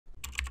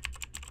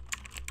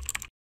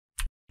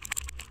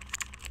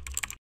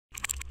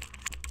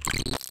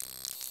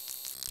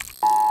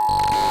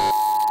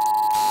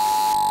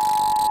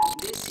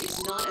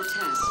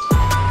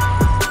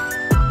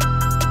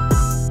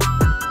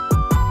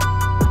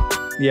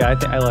Yeah, I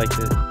think I liked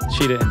it.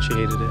 She didn't. She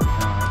hated it.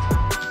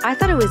 I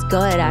thought it was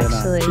good,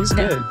 actually. No, she's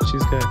good.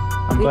 She's good.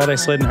 I'm glad I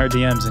slid in her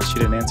DMs and she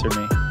didn't answer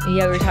me.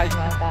 Yeah, we were talking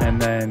about that.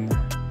 And then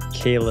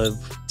Caleb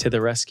to the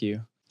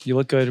rescue. You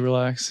look good.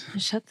 Relax.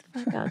 Shut the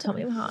fuck up. Tell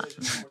me I'm hot.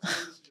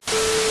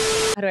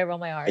 How do I roll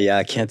my R? Yeah,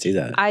 I can't do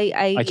that.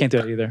 I can't do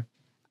it either.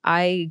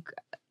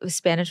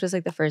 Spanish was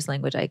like the first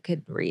language I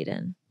could read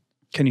in.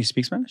 Can you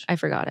speak Spanish? I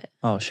forgot it.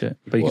 Oh, shit.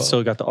 But you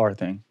still got the R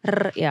thing.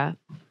 Yeah.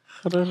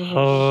 You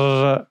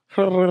look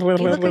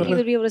like you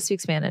would be able to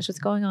speak Spanish. What's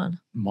going on?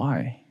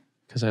 Why?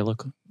 Because I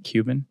look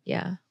Cuban?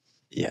 Yeah.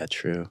 Yeah,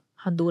 true.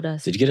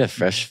 Honduras. Did you get a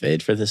fresh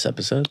fade for this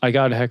episode? I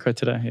got a haircut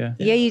today, yeah.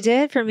 Yeah, you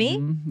did? For me?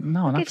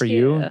 No, Look not at for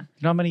you. You know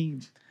how many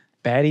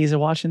baddies are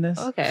watching this?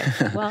 Okay.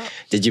 Well.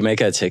 Did you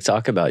make a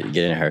TikTok about you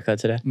getting a haircut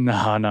today? No.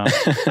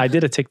 I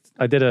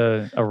did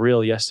a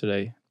reel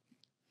yesterday.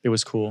 It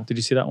was cool. Did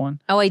you see that one?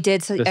 Oh, I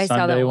did. So I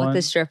saw that one with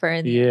the stripper.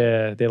 And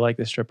yeah, they like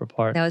the stripper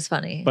part. That was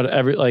funny. But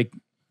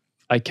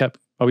I kept.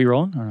 Are we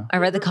rolling or no? I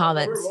read the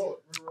comments.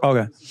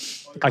 Okay.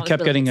 I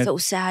kept getting so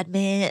sad,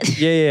 man.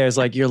 Yeah. It's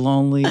like you're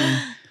lonely.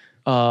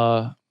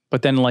 But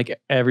then like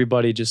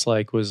everybody just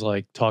like was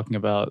like talking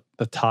about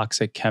the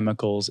toxic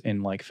chemicals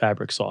in like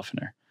fabric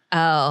softener.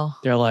 Oh.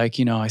 They're like,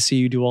 I see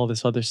you do all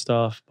this other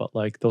stuff, but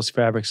like those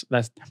fabrics,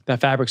 that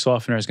fabric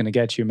softener is gonna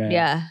get you, man.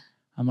 Yeah.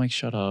 I'm like,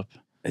 shut up.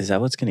 Is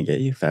that what's gonna get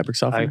you? Fabric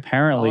softener?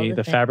 Apparently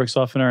the fabric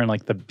softener and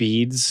like the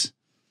beads,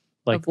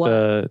 like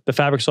the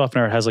fabric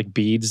softener has like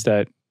beads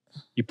that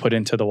you put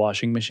into the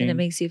washing machine. And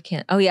it makes you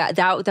can't. Oh yeah,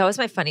 that was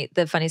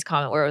the funniest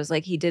comment where it was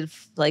like he did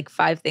like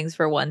 5 things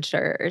for 1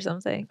 shirt or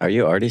something. Are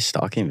you already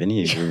stalking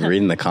Vinny? You're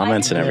reading the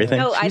comments and everything?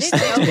 No, I didn't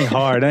know. It's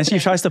hard. And she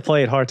tries to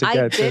play it hard to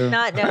get to. I did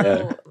not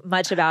know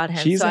much about him.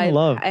 She's in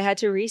love. I had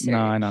to research. No,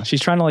 I know.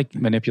 She's trying to like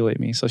manipulate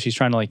me. So she's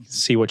trying to like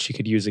see what she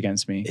could use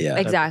against me. Yeah.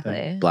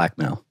 Exactly.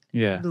 Blackmail.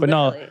 Yeah. But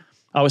no,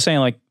 I was saying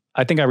like,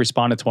 I think I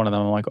responded to one of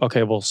them. I'm like,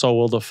 okay, well, so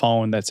will the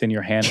phone that's in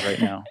your hand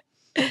right now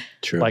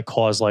True. like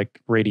cause like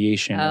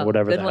radiation or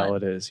whatever the hell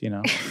it is,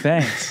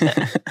 Thanks.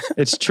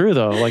 It's true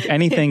though. Like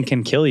anything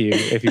can kill you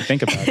if you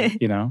think about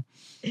it,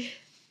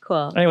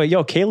 Cool. Anyway,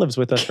 Caleb's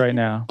with us right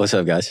now. What's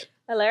up, guys?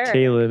 Hello.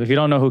 Caleb. If you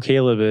don't know who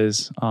Caleb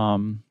is,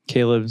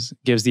 Caleb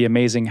gives the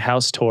amazing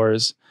house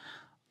tours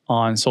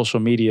on social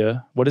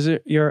media. What is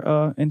it? Your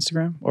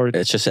Instagram or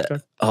it's just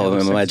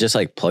am I just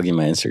like plugging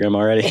my Instagram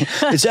already?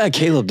 It's at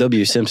Caleb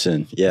W.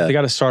 Simpson. Yeah. They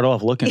got to start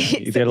off looking.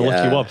 They got to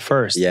look you up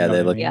first. Yeah,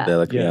 they look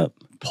me up.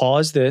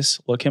 Pause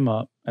this, look him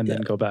up, and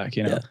then go back.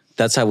 Yeah.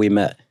 That's how we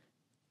met.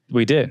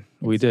 We did.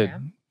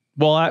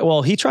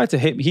 Well, he tried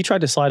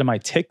to slide in my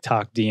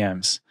TikTok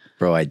DMs.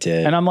 Bro, I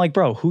did. And I'm like,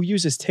 bro, who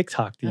uses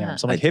TikTok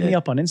DMs? I'm like, hit me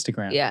up on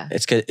Instagram. Yeah.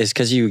 It's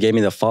because you gave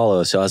me the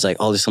follow, so I was like,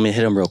 oh, just let me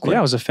hit him real quick. Yeah,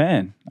 I was a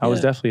fan. I was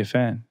definitely a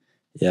fan.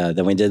 Yeah.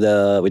 Then we did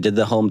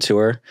the home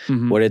tour.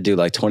 What did it do?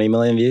 Like 20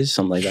 million views,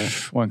 something like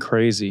that. Went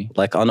crazy.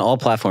 Like on all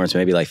platforms,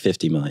 maybe like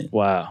 50 million.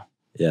 Wow.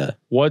 Yeah.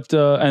 What?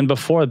 And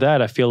before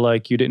that, I feel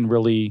like you didn't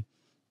really.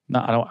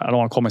 I don't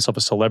want to call myself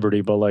a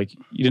celebrity, but like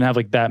you didn't have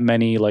like that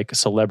many like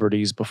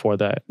celebrities before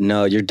that.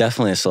 No, you're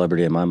definitely a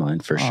celebrity in my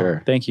mind for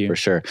sure. Thank you. For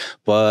sure.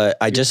 But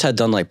I just had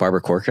done like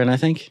Barbara Corcoran, I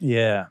think.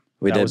 Yeah.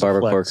 We did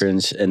Barbara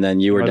Corcoran's and then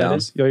you were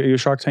down. You're a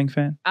Shark Tank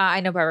fan?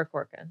 I know Barbara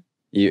Corcoran.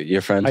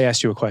 Your friend? I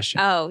asked you a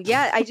question. Oh,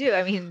 yeah, I do.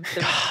 I mean,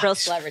 the real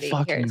celebrity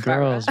fucking here is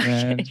girls,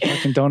 man.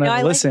 Fucking don't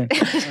ever listen.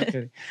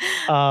 Okay.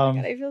 God,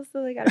 I feel so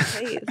like out of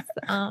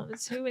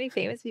place. Too many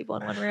famous people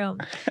in one room.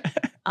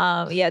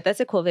 Yeah, that's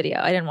a cool video.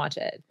 I didn't watch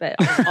it, but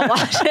I'll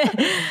watch it.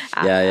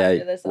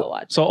 After this, I'll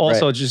watch it. So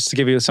also, just to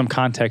give you some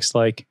context,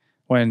 like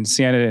when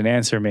Sienna didn't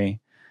answer me,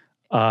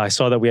 I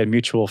saw that we had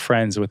mutual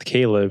friends with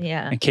Caleb.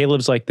 Yeah. And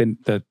Caleb's like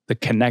the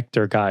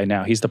connector guy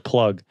now. He's the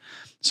plug.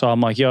 So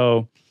I'm like,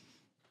 yo,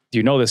 do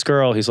you know this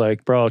girl? He's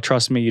like, bro,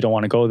 trust me, you don't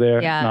want to go there.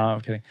 Yeah. No,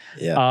 I'm kidding.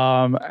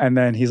 Yeah. And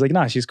then he's like,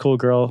 nah, she's a cool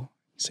girl.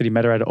 He said he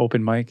met her at an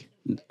open mic.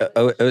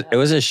 It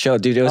was a show,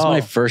 dude. It was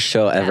my first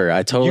show ever.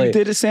 I totally. You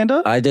did a stand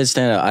up? I did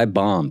stand up. I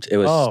bombed. It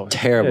was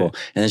terrible.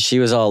 Shit. And then she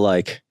was all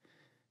like,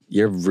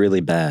 "You're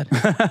really bad.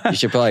 You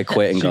should probably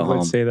quit and go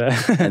home." Say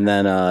that. And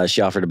then she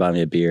offered to buy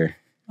me a beer.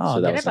 Oh,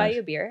 so did I buy you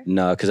a beer?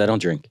 No, because I don't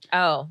drink.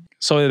 Oh.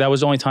 So that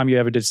was the only time you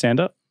ever did stand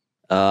up?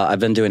 I've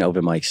been doing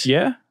open mics.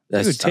 Yeah.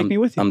 Dude, take me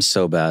with you. I'm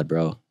so bad,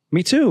 bro.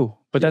 Me too.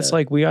 But that's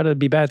like, we got to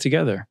be bad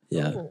together.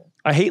 Yeah. Ooh.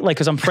 I hate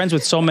because I'm friends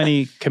with so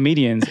many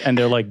comedians and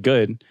they're like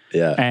good.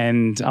 Yeah.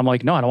 And I'm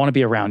like, no, I don't want to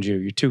be around you.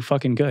 You're too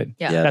fucking good.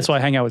 Yeah. That's why I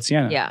hang out with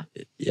Sienna. Yeah.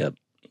 Yep.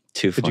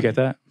 Too funny. Did you get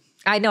that?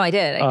 I know I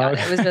did. I got it.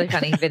 It was really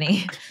funny,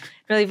 Vinny.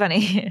 Really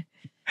funny.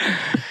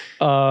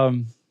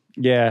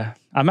 Yeah.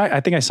 I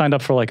think I signed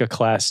up for like a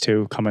class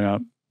too coming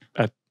up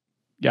at,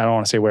 I don't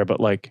want to say where, but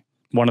like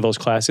one of those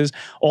classes.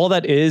 All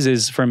that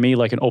is for me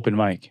like an open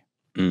mic.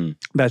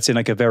 That's in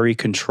like a very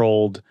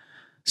controlled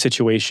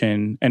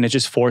situation, and it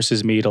just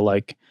forces me to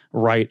like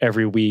write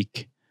every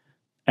week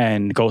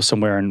and go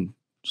somewhere and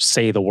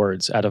say the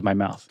words out of my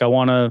mouth. I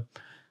want to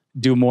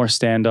do more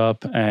stand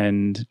up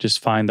and just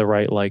find the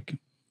right like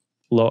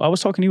low. I was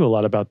talking to you a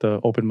lot about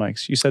the open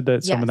mics. You said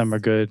that some of them are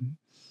good.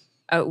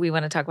 Oh, we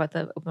want to talk about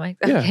the open mic?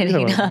 Yeah,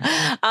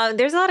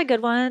 There's a lot of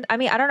good ones. I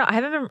mean, I don't know.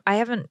 I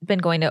haven't been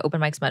going to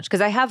open mics much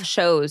because I have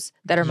shows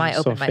that are my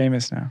open mic. So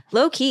famous now.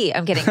 Low key,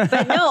 I'm kidding.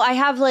 But no, I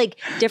have like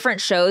different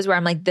shows where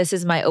I'm like, this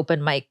is my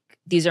open mic.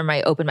 These are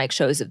my open mic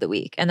shows of the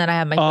week. And then I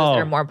have my shows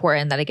that are more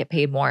important that I get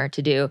paid more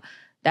to do.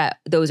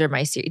 Those are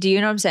my series. Do you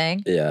know what I'm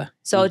saying? Yeah.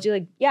 So I'll do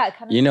like, kind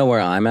of. You know where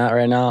I'm at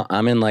right now?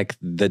 I'm in like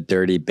the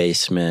dirty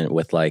basement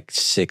with like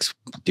 6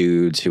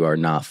 dudes who are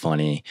not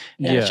funny.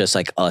 And it's just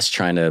like us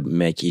trying to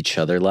make each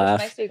other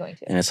laugh. What are you going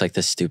to? And it's like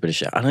the stupidest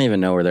shit. I don't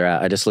even know where they're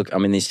at.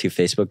 I'm in these 2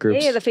 Facebook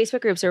groups. Yeah, the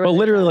Facebook groups are Well,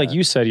 literally, like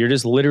you said, you're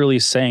just literally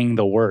saying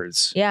the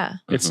words. Yeah.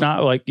 It's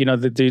not like, do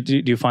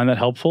you find that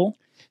helpful?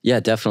 Yeah,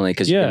 definitely.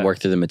 Because you can work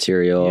through the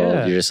material.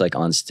 Yeah. You're just like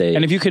on stage.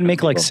 And if you can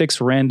make like 6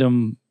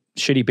 random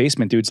shitty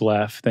basement dudes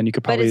laugh, then you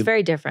could probably. But it's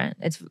very different.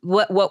 It's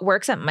what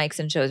works at mics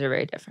and shows are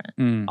very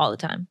different all the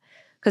time.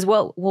 Because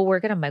we'll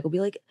work at a mic, we'll be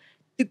like,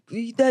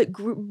 that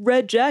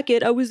red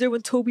jacket, I was there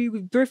when Toby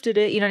thrifted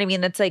it. You know what I mean?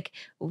 That's like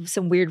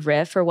some weird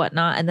riff or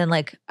whatnot. And then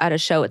like at a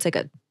show, it's like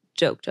a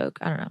joke.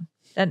 I don't know.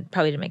 That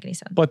probably didn't make any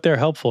sense. But they're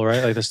helpful,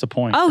 right? Like that's the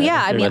point. Oh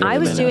yeah. I mean, I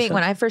was doing,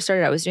 when I first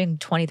started, I was doing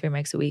 23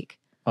 mics a week.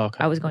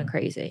 Okay. I was going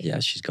crazy. Yeah,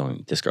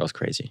 this girl's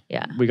crazy.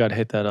 Yeah. We got to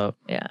hit that up.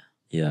 Yeah.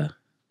 Yeah.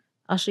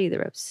 I'll show you the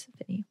ropes,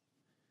 Vinny.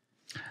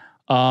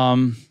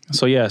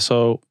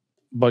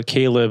 But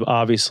Caleb,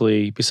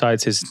 obviously,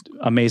 besides his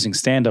amazing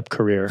stand-up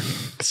career,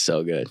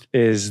 so good,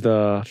 is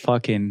the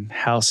fucking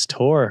house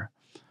tour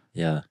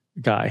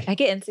guy. I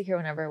get insecure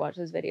whenever I watch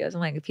those videos. I'm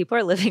like, people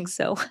are living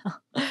so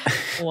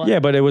well. Yeah,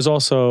 but it was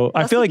also,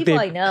 I feel like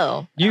I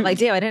know. I'm like,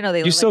 damn, I didn't know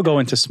they. You still go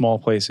into small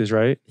places,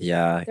 right?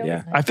 Yeah.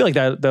 Nice. I feel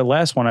like the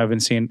last one I've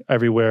been seeing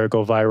everywhere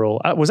go viral.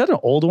 Was that an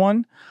old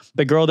one?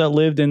 The girl that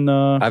lived in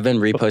the. I've been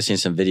reposting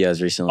some videos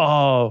recently.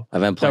 Oh,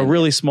 I've been playing the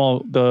really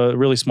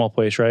small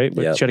place, right?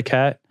 She had a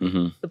cat.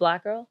 Mm-hmm. The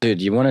black girl.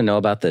 Dude, you want to know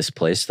about this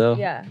place though?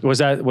 Yeah. Was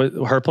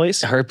her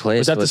place? Her place.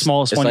 Was that the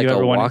smallest one you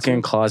ever went into? It's like a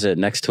walk-in closet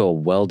next to a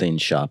welding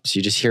shop. So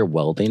you just hear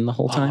welding the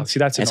whole time. See,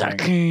 that's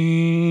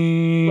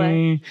annoying.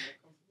 It's like,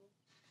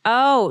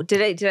 oh,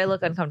 did I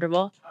look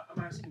uncomfortable?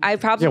 I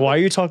probably. Yeah, why are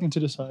you talking to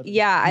the side?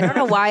 Yeah, I don't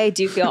know why I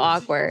do feel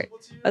awkward.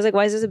 I was like,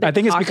 why is this a big I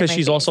think it's because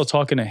she's face? also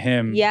talking to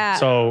him. Yeah.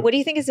 So what do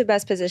you think is the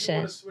best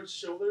position? Switch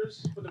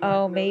shoulders.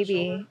 Oh,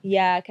 maybe.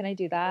 Yeah, can I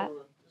do that?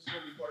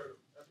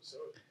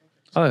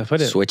 Oh,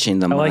 put it. Switching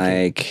the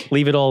mic.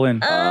 Leave it all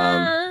in.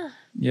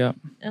 Yeah.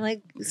 I'm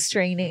like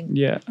straining.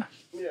 Yeah.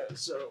 Yeah,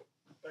 so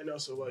I know.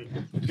 So like,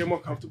 get more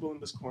comfortable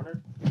in this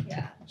corner.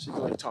 Yeah. So you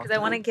can like talk. Because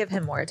I want to give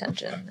him more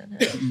attention than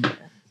him.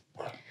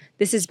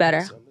 This is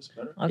better.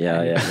 Okay.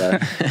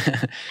 Yeah.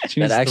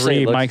 She needs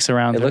actually 3 mics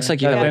around. It looks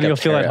like you have then like you'll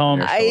feel at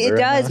home. It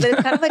does, but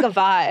it's kind of like a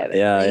vibe.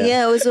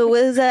 Yeah. So what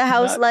is that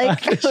house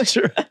like? That's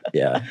true.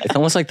 Yeah. It's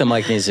almost like the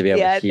mic needs to be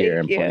able to hear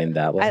and point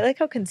that way. I like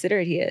how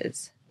considerate he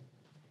is.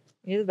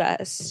 You're the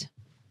best.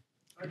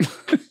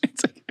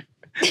 It's like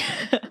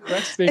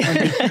resting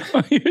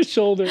on your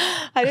shoulder.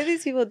 How do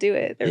these people do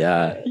it?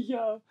 Yeah.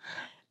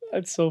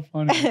 That's so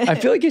funny. I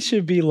feel like it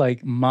should be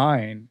like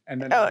mine.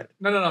 And then no,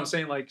 I'm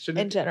saying like shouldn't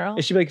in general.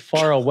 It should be like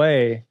far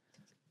away.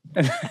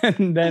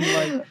 And then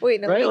like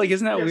wait, no, right? Like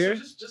isn't that weird?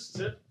 So just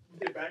sit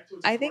with your back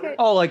to I think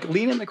like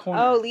lean in the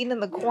corner. Oh, lean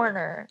in the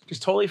corner.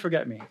 Just totally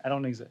forget me. I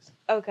don't exist.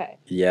 Okay.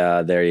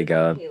 Yeah, there you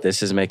go.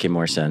 This is making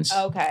more sense.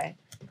 Okay.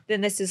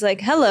 Then this is like,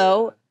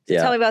 hello.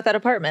 Tell me about that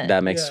apartment.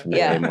 That makes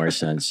way more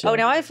sense. Oh,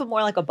 now I feel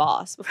more like a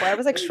boss. Before I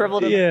was like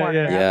shriveled in the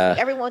corner. Yeah. Like,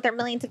 everyone with their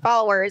millions of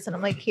followers. And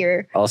I'm like,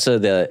 here. Also,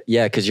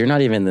 because you're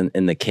not even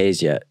in the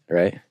K's yet,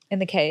 right? In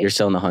the K. You're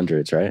still in the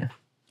hundreds, right?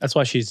 That's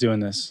why she's doing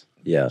this.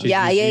 Yeah.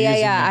 Yeah.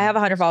 I have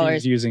 100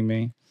 followers. She's using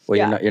me. Well,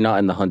 you're not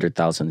in the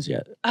 100,000s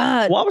yet.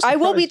 I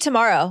will be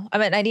tomorrow.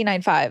 I'm at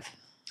 99.5.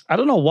 I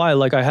don't know why.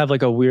 Like I have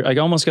like a weird. I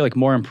almost get like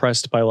more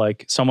impressed by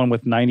like someone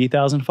with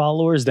 90,000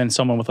 followers than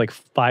someone with like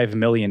 5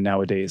 million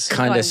nowadays.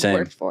 Kind of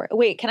same.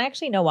 Wait, can I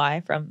actually know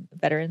why from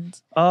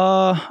veterans?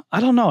 I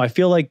don't know. I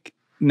feel like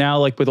now,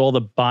 like with all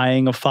the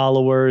buying of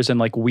followers and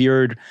like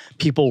weird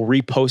people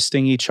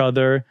reposting each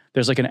other,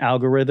 there's like an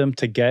algorithm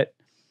to get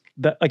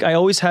that. Like I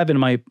always have in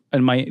my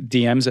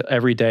DMs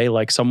every day,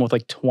 like someone with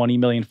like 20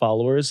 million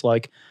followers,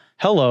 like,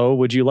 hello,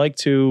 would you like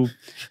to?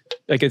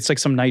 Like it's like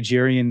some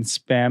Nigerian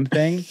spam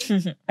thing.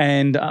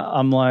 And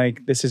I'm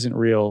like, this isn't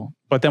real.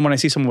 But then when I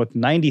see someone with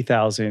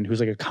 90,000 who's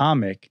like a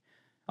comic,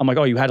 I'm like,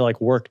 oh, you had to like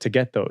work to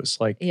get those.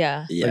 Like,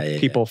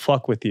 people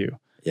fuck with you.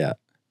 Yeah.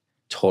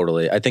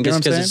 Totally. I think it's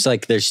because it's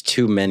like there's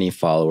too many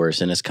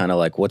followers and it's kind of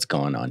like, what's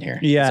going on here?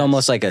 Yeah. It's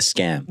almost like a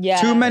scam.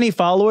 Yeah. Too many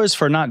followers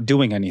for not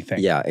doing anything.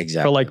 Yeah,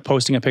 exactly. For like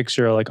posting a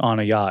picture like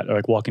on a yacht or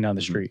like walking down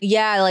the street.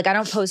 Yeah, like I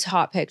don't post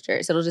hot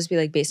pictures. It'll just be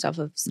like based off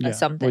of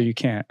something. Well, you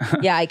can't.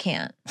 Yeah, I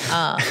can't.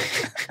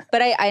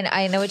 But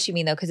I know what you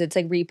mean though, because it's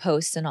like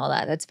reposts and all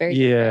that. That's very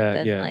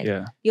different than,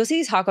 like, you'll see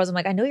these hot girls. I'm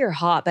like, I know you're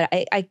hot, but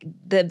I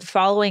the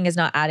following is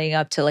not adding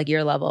up to like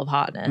your level of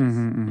hotness.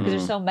 Because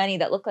there's so many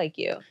that look like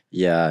you.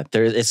 Yeah,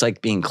 it's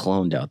like being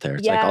cloned out there.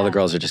 It's like all the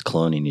girls are just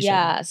cloning each other.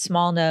 Yeah,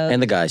 small nose.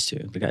 And the guys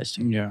too.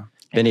 Yeah.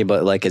 Vinny,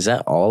 but like, is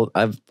that all?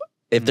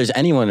 if there's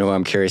anyone who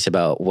I'm curious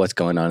about what's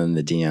going on in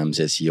the DMs,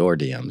 it's your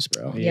DMs,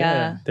 bro.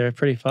 Yeah. They're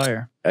pretty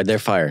fire. They're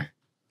fire.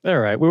 They're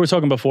all right. We were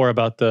talking before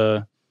about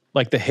the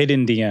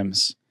hidden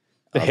DMs,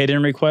 the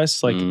hidden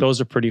requests. Like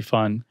those are pretty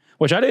fun,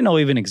 which I didn't know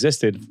even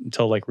existed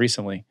until like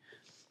recently.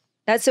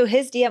 So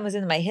his DM was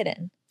in my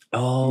hidden.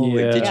 Oh,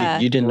 Yeah.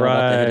 you didn't know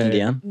about the hidden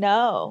DM?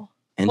 No.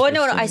 Well,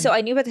 no.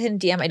 I knew about the hidden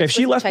DM. If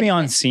she left me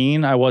on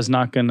scene, I was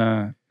not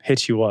gonna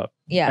hit you up.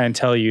 Yeah. And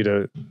tell you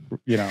to,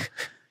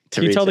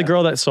 Can you tell the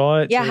girl that saw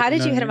it? Yeah. How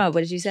did you hit him up? What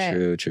did you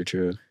say?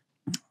 True.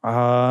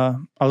 I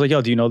was like,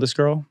 yo, do you know this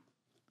girl?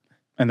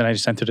 And then I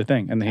just sent her the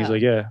thing. And then he's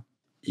like, yeah.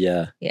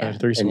 Yeah. I had a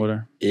threesome with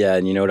her. Yeah.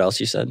 And you know what else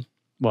you said?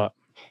 What?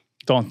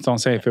 Don't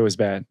say if it was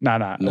bad.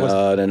 Nah.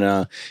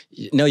 No.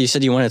 No, you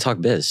said you wanted to talk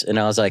biz. And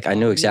I was like, I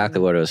knew exactly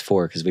what it was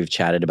for because we've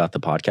chatted about the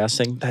podcast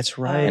thing. That's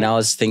right. And I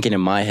was thinking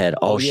in my head,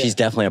 she's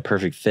definitely a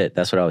perfect fit.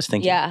 That's what I was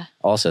thinking. Yeah.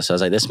 Also, so I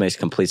was like, this makes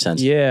complete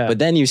sense. Yeah. But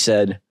then you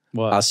said,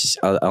 what?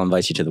 I'll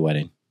invite you to the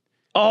wedding.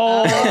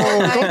 Oh,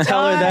 don't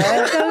tell her that.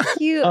 That's so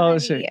cute. Oh, honey.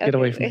 shit. Get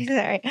away from me.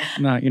 Sorry.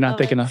 No, you're not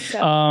thick enough.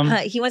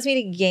 He wants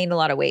me to gain a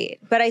lot of weight,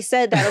 but I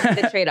said that'll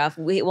be the trade-off.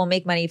 We'll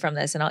make money from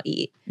this, and I'll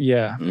eat.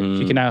 Yeah.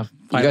 She can have.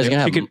 You guys are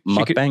gonna have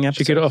mukbang episodes?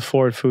 She could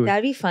afford food.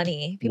 That'd be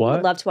funny. People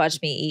would love to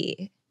watch me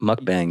eat.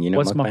 Mukbang,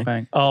 What's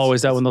mukbang? Oh,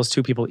 is that when those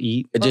two people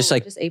eat? It's just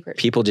like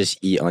people just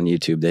eat on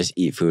YouTube. They just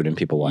eat food and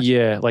people watch.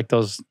 Yeah, like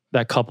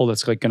that couple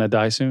that's like gonna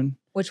die soon.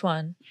 Which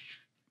one?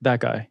 That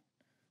guy.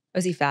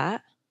 Was he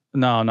fat?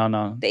 No.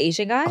 The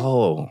Asian guy?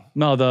 Oh.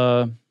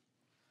 No,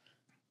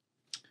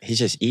 he's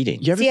just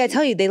eating. See, I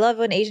tell you, they love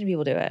when Asian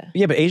people do it.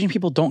 Yeah, but Asian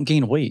people don't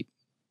gain weight.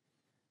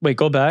 Wait,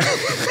 go back.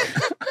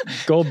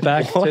 Go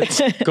back.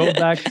 Go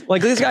back.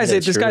 Like this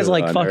guy's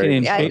like fucking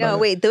in shape. I know.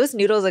 Wait, those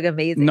noodles look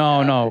amazing.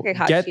 No.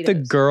 Get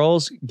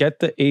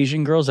the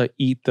Asian girls that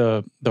eat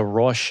the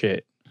raw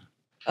shit.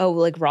 Oh,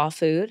 like raw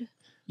food?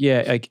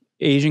 Yeah, like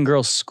Asian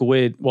girls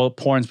squid. Well,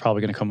 porn's probably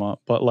gonna come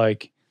up, but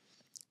like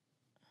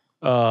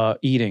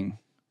eating.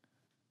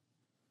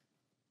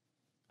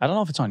 I don't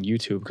know if it's on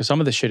YouTube because some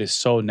of the shit is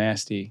so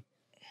nasty.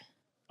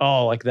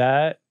 Oh, like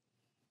that?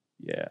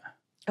 Yeah.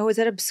 Oh, is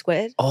that a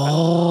squid?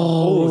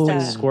 Oh, it's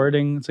like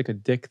squirting. It's like a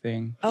dick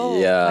thing. Oh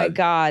my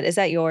God. Is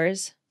that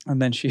yours? And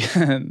then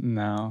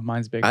no,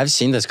 mine's big. I've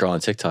seen this girl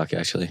on TikTok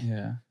actually.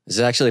 Yeah. This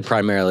is actually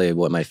primarily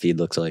what my feed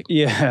looks like.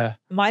 Yeah.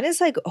 Mine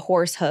is like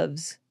horse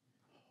hooves.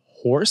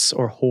 Horse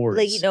or horse?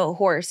 Like,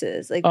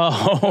 horses. Like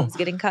hooves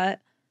getting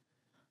cut.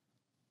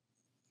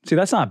 See,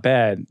 that's not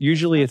bad.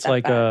 Usually it's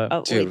like dude,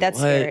 wait, that's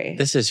scary.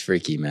 This is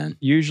freaky, man.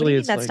 Usually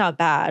it's that's not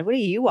bad. What are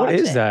you watching? What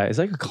is that? It's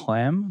like a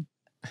clam?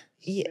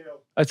 Yeah.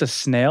 It's a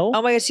snail?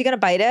 Oh my God, she gonna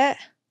bite it?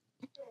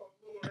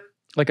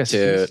 Like a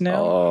sea snail?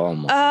 Oh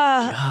my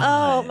God.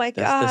 Oh my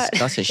God. That's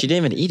disgusting. She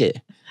didn't even eat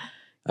it.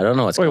 I don't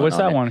know what's going on. Wait, what's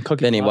that one?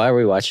 Cookie Vinny, why are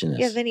we watching this?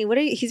 Yeah, Vinny, what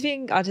are you? He's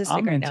being autistic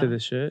I'm right now. into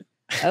this shit.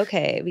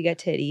 Okay, we got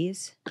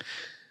titties.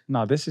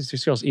 No, this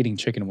girl's eating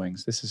chicken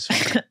wings. This is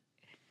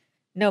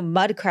No,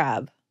 mud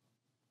crab.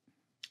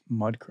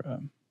 Mud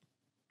crab.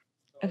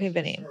 Okay,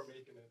 Vinny.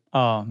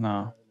 Oh,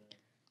 no.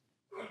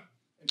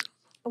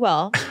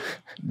 Well,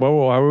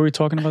 why were we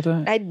talking about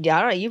that? I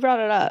don't know. You brought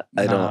it up.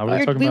 I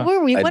don't.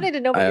 We wanted to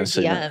know about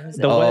your DMs.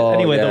 The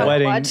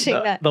wedding. Watching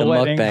that. The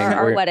wedding.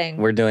 Our wedding.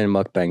 We're doing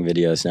mukbang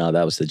videos now.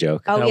 That was the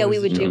joke. Oh, That we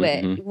was- would do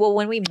it. Well,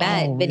 when we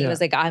met, Vinny yeah. was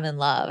like, I'm in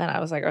love. And I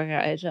was like,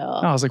 okay, chill.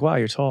 I was like, wow,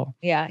 you're tall.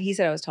 Yeah, he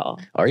said I was tall.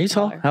 Are you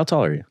tall? How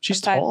tall are you?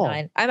 She's I'm tall.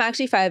 5'9". I'm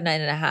actually 5'9"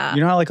 and a half.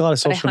 You know how like a lot of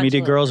But I social hunch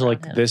media a little girls are bit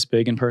like on him. this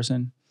big in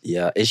person?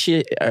 Yeah. Is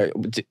she?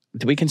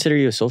 Do we consider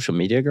you a social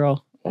media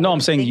girl? No,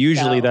 I'm saying think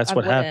usually so. that's I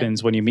what wouldn't.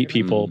 happens when you meet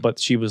people, but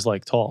she was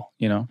like tall,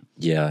 you know?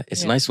 Yeah.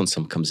 It's nice when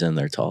someone comes in,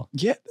 they're tall.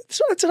 Yeah,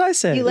 that's what I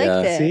said. You liked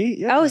Yeah. it. See?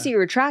 Yeah. Oh, so you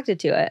were attracted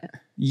to it.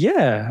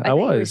 Yeah, I thought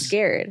you were was.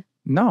 scared.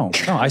 No.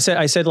 I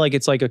said like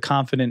it's like a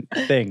confident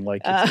thing.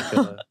 Like, it's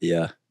like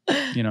Yeah.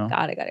 you know?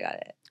 Got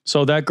it.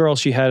 So that girl,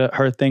 she had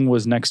her thing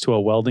was next to a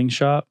welding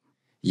shop.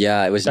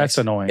 Yeah. It was. That's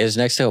annoying. It was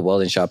next to a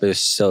welding shop. It was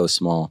so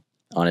small.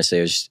 Honestly,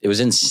 it was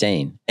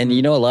insane. And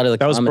you know, a lot of the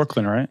That was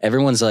Brooklyn, right?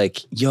 everyone's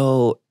like,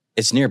 "Yo."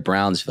 It's near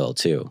Brownsville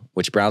too,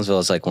 which Brownsville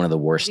is like one of the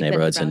worst Have you been to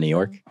neighborhoods in New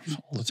York.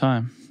 Brownsville? All the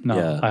time. No,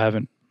 Yeah. I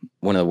haven't.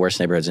 One of the worst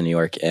neighborhoods in New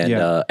York. And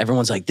Yeah.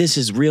 everyone's like, this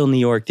is real New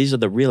York. These are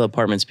the real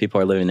apartments people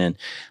are living in.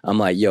 I'm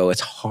like, yo, it's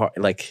hard.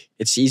 Like,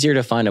 it's easier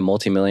to find a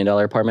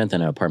multi-million-dollar apartment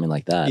than an apartment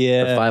like that.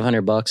 Yeah. For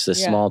 $500, the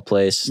Yeah. small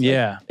place. like,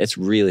 Yeah. it's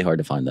really hard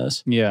to find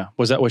those. Yeah.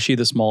 Was she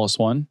the smallest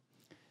one?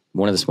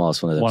 One of the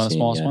smallest ones I've One of the seen,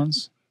 smallest yeah.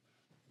 ones?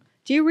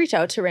 Do you reach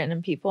out to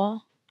random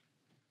people?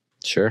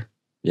 Sure.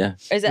 Yeah. Or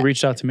is They that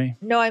reached out to me.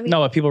 no? I mean,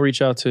 No, people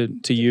reach out to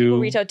you. people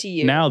reach out to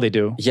you. Now they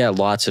do. Yeah,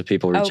 lots of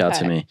people reach out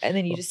to Okay. me. and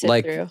then you just sit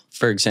Like, through.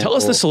 for example. Tell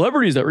us the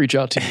celebrities that reach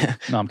out to you.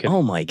 No, I'm kidding.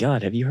 Oh my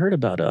God, have you heard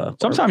about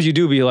Sometimes you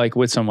do be like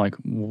with some like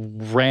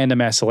random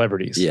ass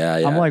celebrities. Yeah,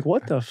 yeah. I'm like,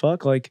 what the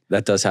fuck? Like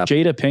that does happen.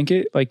 Jada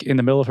Pinkett, like in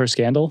the middle of her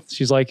scandal,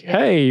 she's like,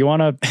 "Hey, you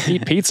want to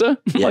eat pizza?"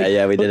 Yeah, Like,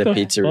 yeah, we did what a the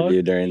pizza fuck?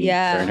 review during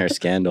Yeah. her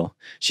scandal.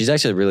 She's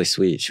actually really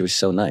sweet. She was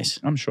so nice.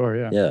 I'm sure.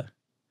 Yeah. Yeah.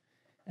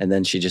 And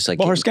then she just like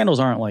Well, her scandals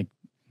aren't like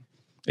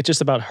it's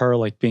just about her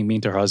like being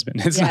mean to her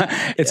husband. It's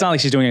not like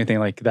she's doing anything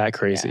like that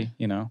crazy,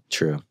 you know?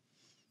 True.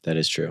 That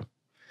is true.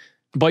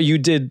 But you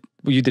did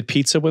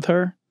pizza with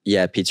her?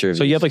 Yeah, pizza reviews.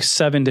 So you have like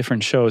 7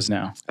 different shows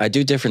now. I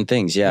do different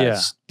things. Yeah.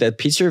 The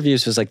pizza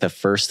reviews was like the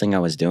first thing I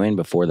was doing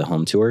before the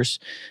home tours.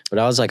 But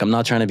I was like, I'm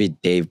not trying to be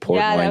Dave Portnoy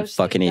and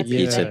fucking eat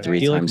pizza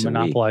 3 times a week.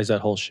 Monopolize that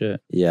whole shit.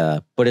 Yeah.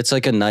 But it's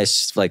like a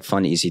nice, like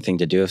fun, easy thing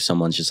to do if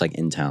someone's just like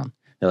in town.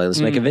 They're like,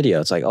 let's make a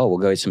video. It's like, oh, we'll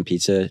go eat some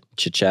pizza,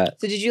 chit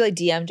chat. So did you like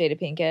DM Jada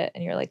Pinkett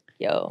and you're like,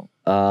 yo?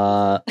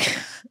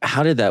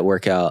 How did that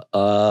work out?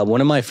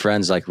 One of my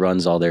friends like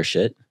runs all their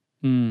shit.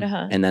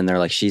 And then they're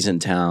like, she's in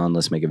town.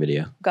 Let's make a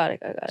video. Got it.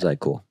 It's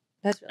like, cool.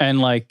 That's and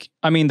like,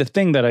 I mean, the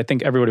thing that I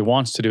think everybody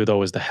wants to do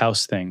though is the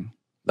house thing.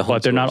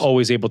 But they're not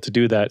always able to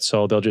do that.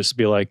 So they'll just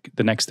be like,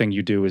 the next thing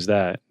you do is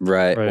that.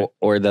 Right.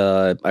 Or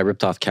I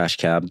ripped off Cash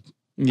Cab.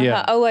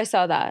 Yeah. Oh, I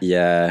saw that.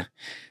 Yeah.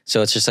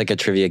 So it's just like a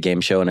trivia game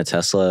show in a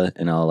Tesla,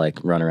 and I'll like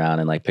run around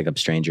and like pick up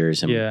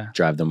strangers and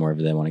drive them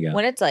wherever they want to go.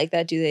 When it's like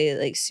that, do they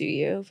like sue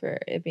you for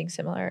it being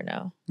similar or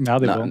no? Now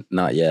they won't.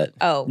 Not yet.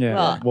 Oh, yeah.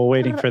 Well, we're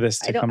waiting for this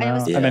to come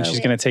out. And then she's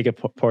going to take a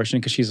portion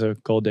because she's a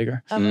gold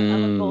digger.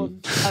 I'm a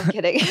gold. I'm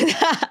kidding.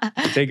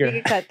 Digger.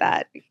 We can cut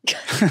that.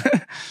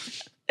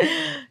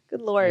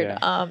 Good Lord.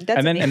 Yeah.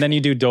 That's and then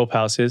you do dope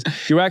houses.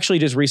 You were actually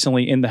just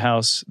recently in the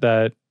house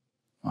that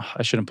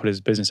I shouldn't put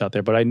his business out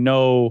there, but I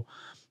know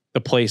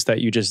the place that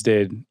you just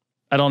did.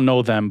 I don't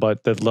know them,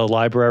 but the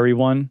library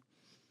one.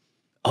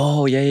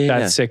 Oh yeah.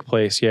 That sick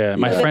place. Yeah.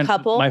 My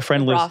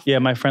friend lives. Yeah,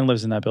 my friend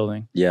lives in that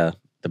building. Yeah.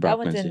 The that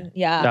one's in.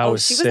 Yeah. That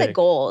was she sick. was at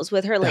Goals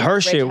with her like her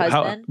rich shit.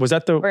 husband. Was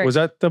that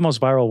the most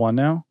viral one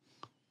now?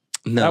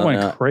 No, that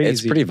went crazy.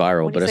 It's pretty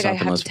viral, when but it's like, not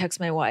the most. I have to text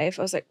my wife.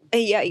 I was like,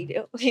 hey, yeah, you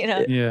do. You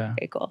know. Yeah.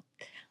 Okay, cool.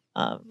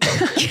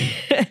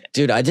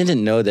 Dude, I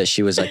didn't know that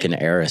she was like an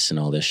heiress and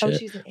all this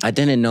shit. I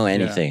didn't know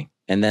anything.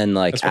 And then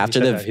like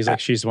after he's like,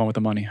 she's the one with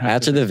the money.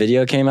 After the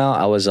video came out,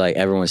 I was like,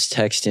 everyone was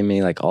texting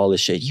me like all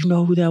this shit. You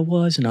know who that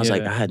was? And I was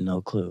like, I had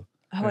no clue.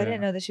 Oh, I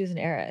didn't know that she was an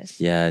heiress.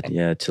 Yeah,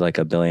 to like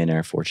a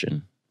billionaire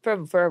fortune.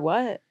 For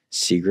what?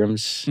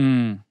 Seagram's.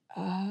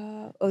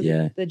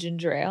 The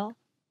ginger ale.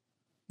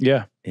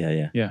 Yeah.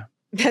 Yeah.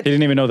 He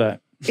didn't even know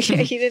that. He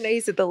didn't know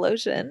you said the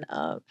lotion.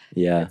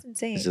 That's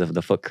insane. This is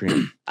the foot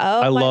cream.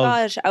 Oh my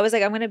gosh. I was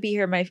like, I'm gonna be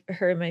her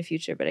in my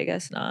future, but I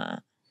guess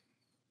not.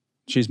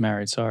 She's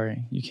married.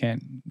 Sorry. You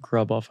can't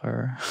grub off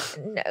her.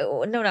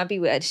 No, not be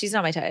weird. She's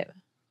not my type.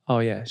 Oh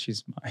yeah,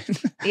 she's mine.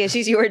 Yeah,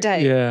 she's your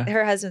type. Yeah.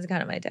 Her husband's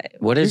kind of my type.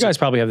 What is you guys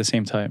probably have the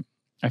same type.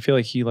 I feel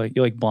like you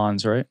like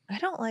blondes, right? I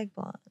don't like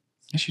blondes.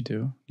 Yes, you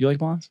do. You like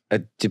blondes?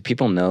 Do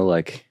people know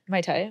like my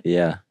type?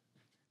 Yeah.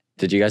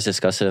 Did you guys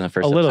discuss it in the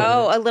first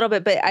episode? A little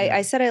bit. But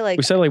I said I like.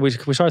 We said like we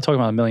started talking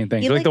about a million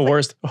things. You're like the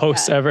worst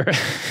hosts ever.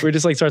 We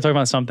just like started talking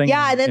about something.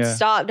 Yeah, and then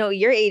stop. No,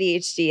 you're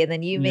ADHD, and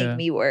then you make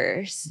me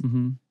worse.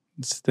 Mm-hmm.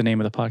 It's the name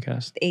of the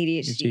podcast.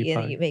 ADHD,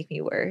 and then you make me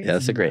worse. Yeah,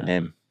 that's a great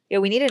name. Yeah,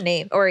 we need a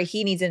name, or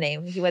he needs a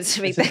name. He wants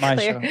to make that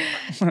clear.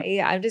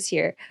 Yeah, I'm just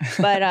here.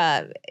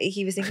 But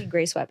he was thinking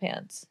gray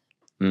sweatpants.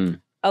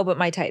 Oh, but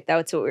my type.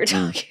 That's what we were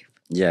talking.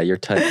 Yeah, your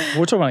type.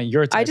 We're talking about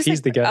your type.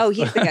 He's the guy. Oh,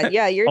 he's the guy.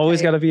 Yeah, you're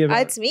always got to be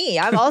about. It's me.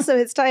 I'm also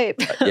his type.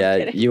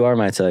 Yeah, you are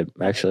my type.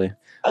 Actually,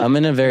 I'm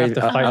in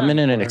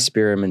an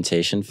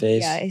experimentation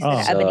phase. Yeah, he's an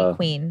ebony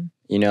queen.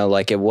 You know,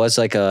 like it was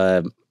like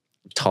a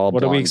tall. What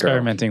blonde are we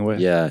experimenting with?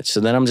 Yeah.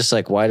 So then I'm just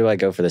like, why do I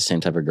go for the same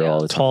type of girl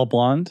all the time? Tall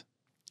blonde.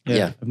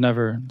 Yeah. It's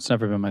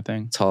never been my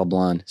thing. Tall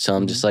blonde. So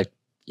I'm just like,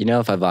 you know,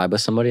 if I vibe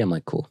with somebody, I'm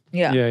like, cool.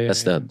 Yeah.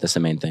 That's the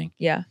main thing.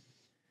 Yeah.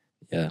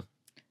 Yeah.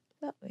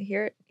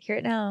 Hear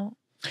it now.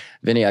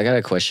 Vinny, I got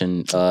a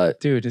question.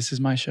 Dude, this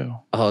is my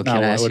show. Oh, can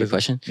I ask you a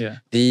question? Yeah.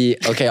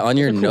 On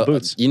your cool notes,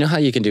 boots. you know how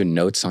you can do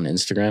notes on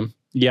Instagram?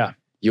 Yeah.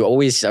 You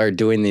always are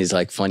doing these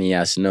like funny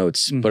ass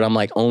notes, but I'm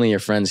like, only your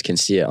friends can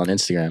see it on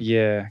Instagram.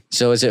 Yeah.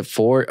 So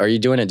are you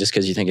doing it just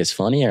because you think it's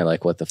funny, or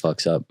like what the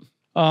fuck's up?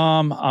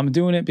 I'm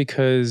doing it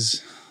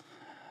because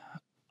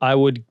I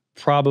would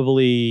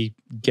probably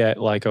get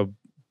like a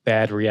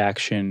bad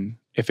reaction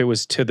if it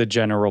was to the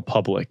general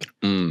public.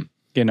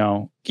 You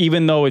know,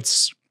 even though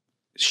it's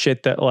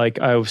shit that like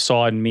I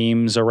saw in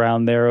memes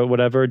around there or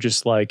whatever,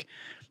 just like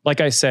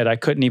I said, I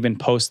couldn't even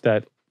post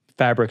that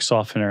fabric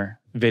softener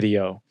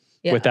video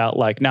without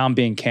like, now I'm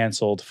being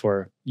canceled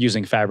for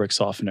using fabric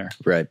softener.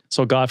 Right.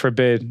 So God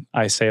forbid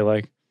I say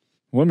like,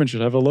 women should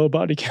have a low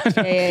body count.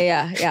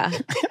 Yeah.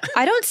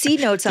 I don't see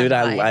notes on Dude,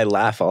 I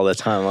laugh all the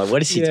time. Like,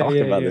 what is he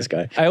talking about, this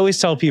guy? I always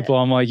tell people,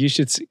 I'm like, you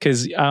should,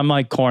 because I'm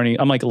like corny,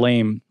 I'm like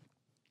lame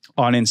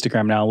on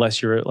Instagram now,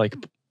 unless you're like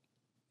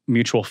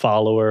mutual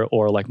follower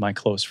or like my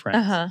close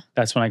friends.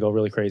 That's when I go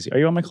really crazy. Are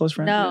you on my close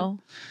friends? No.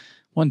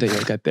 One day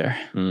you'll get there.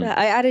 Yeah,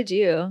 I added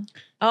you.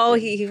 Oh,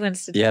 he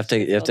wants to. You have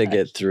to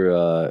get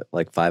through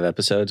like 5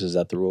 episodes. Is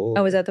that the rule?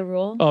 Oh, is that the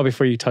rule? Oh,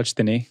 before you touch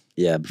the knee.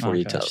 Yeah, before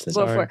you touch the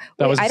knee.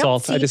 That was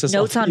assault. I don't see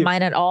notes on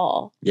mine at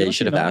all. Yeah, you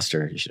should have asked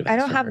her. I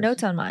don't have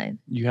notes on mine.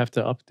 You have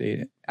to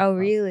update it. Oh,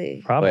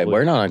 really? Probably. Wait,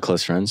 we're not on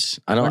close friends.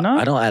 I don't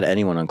add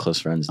anyone on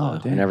close friends though.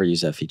 I never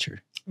use that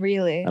feature.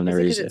 Really? I've never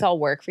used it. It's all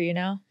work for you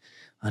now.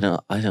 I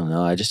don't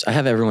know. I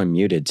have everyone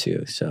muted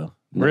too. So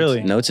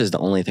Really? Notes is the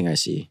only thing I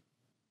see.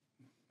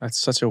 That's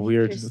such a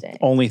weird Interesting.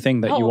 only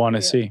thing that How you old want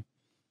are to you? see.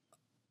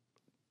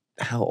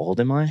 How old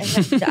am I?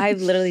 I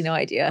have literally no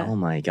idea. Oh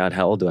my God.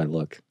 How old do I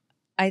look?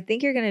 I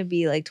think you're gonna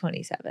be like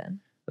 27.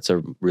 That's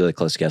a really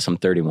close guess. I'm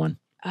 31.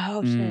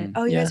 Oh shit. Mm,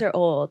 Oh, you guys are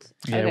old.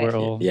 Yeah, Okay. we're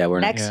old. Yeah, we're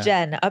Next yeah.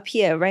 gen up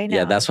here right now.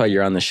 Yeah, that's why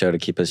you're on the show to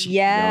keep us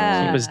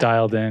Yeah. Keep us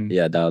dialed in.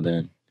 Yeah, dialed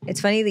in.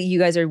 It's funny that you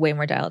guys are way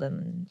more dialed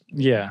in.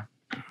 Yeah.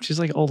 She's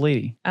like old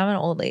lady. I'm an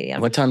old lady.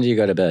 What time do you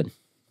go to bed?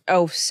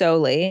 Oh, so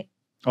late.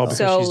 Oh, because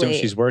So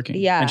she's late. working.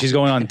 Yeah. And she's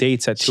going on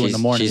dates at 2 in the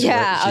morning. She's,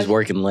 Yeah, she's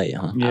working late,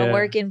 huh? Yeah. I'm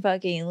working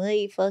fucking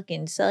late,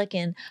 fucking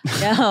sucking.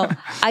 No,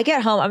 I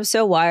get home. I'm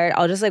so wired.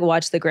 I'll just like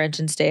watch The Grinch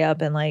and stay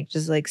up and like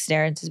just like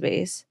stare into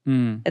space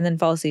Mm. and then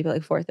fall asleep at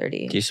like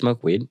 4:30. Do you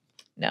smoke weed?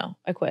 No,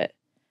 I quit.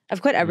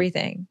 I've quit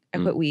everything. I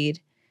quit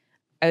weed.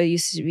 I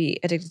used to be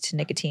addicted to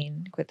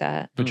nicotine. Quit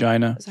that.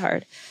 Vagina. It was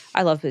hard.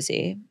 I love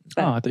pussy.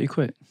 But Oh, I thought you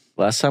quit.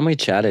 Last time we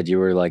chatted, you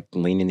were like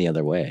leaning the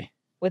other way.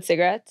 with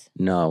cigarettes?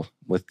 No,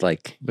 with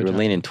like you were Vagina.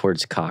 leaning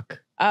towards cock.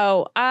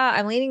 Oh,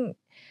 I'm leaning.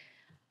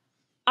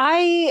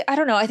 I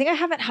don't know. I think I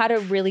haven't had a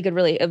really good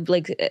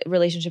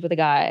relationship with a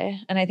guy,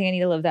 and I think I need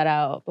to live that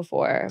out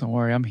before. Don't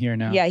worry, I'm here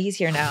now. Yeah, he's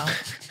here now.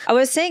 I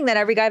was saying that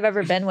every guy I've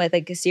ever been with,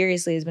 like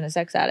seriously, has been a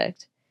sex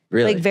addict.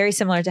 Really? Like very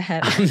similar to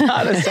him. I'm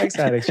not a sex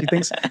addict. She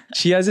thinks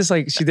she has this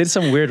like she did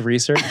some weird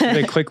research, she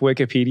did a quick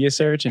Wikipedia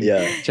search, and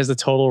Yeah. she has the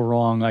total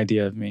wrong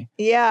idea of me.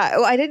 Yeah,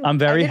 well, I didn't. I'm I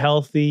very didn't-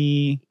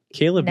 healthy.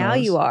 Caleb Now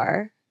knows. you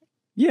are.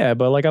 Yeah,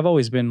 but like I've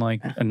always been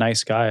like a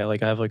nice guy.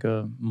 Like I have like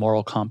a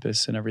moral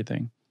compass and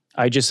everything.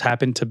 I just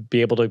happen to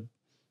be able to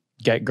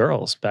get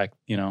girls back,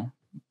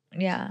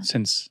 Yeah,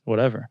 since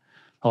whatever.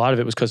 A lot of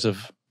it was because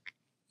of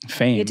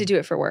fame. you had to do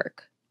it for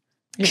work.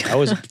 Yeah, I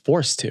was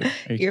forced to. Are you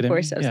You're kidding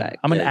forced to me? have Yeah. sex.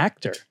 I'm an Yeah.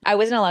 actor. I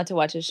wasn't allowed to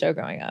watch his show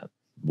growing up,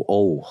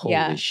 Oh, holy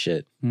Yeah.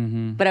 shit.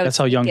 Mm-hmm. but I would That's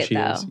how young sneak it, she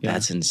is. though. Yeah.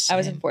 That's insane. I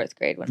was in 4th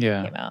grade when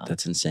Yeah. it came out.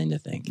 That's insane to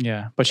think.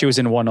 Yeah, but she was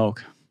in One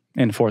Oak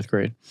in 4th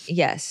grade.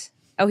 Yes.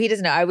 Oh, he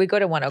doesn't know. I would go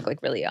to One Oak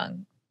like really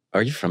young.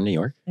 Are you from New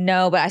York?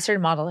 No, but I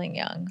started modeling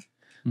young.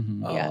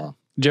 Mhm. Yeah.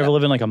 Did you ever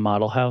live in like a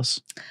model house?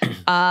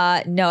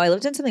 No, I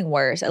lived in something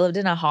worse. I lived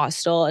in a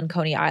hostel in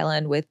Coney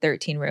Island with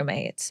 13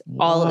 roommates,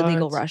 all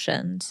illegal What?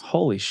 Russians.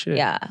 Holy shit.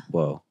 Yeah.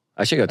 Whoa.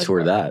 I should go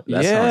tour that.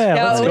 That Yeah.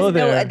 No, let's it go was,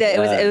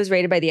 there. it was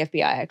rated by the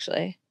FBI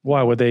actually.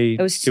 Why were they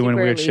was doing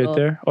super weird illegal. shit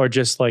there, or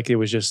just like it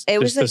was just It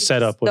was just the like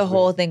setup? Was the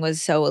whole weird? thing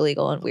was so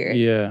illegal and weird.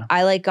 Yeah.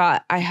 I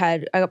got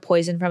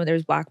poisoned from it. There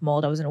was black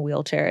mold. I was in a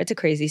wheelchair. It's a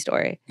crazy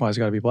story. Why it's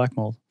got to be black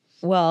mold?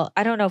 Well,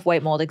 I don't know if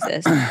white mold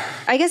exists.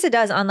 I guess it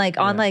does on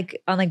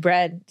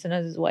bread.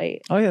 Sometimes it's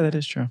white. Oh yeah, that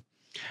is true.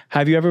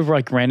 Have you ever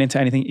like ran into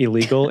anything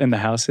illegal in the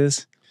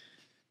houses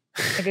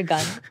Like a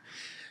gun.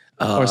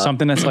 or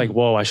something that's like,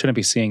 whoa, I shouldn't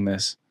be seeing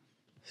this?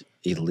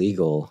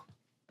 Illegal.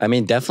 I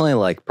mean, definitely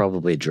like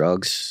probably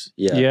drugs.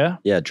 Yeah. Yeah.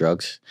 Yeah,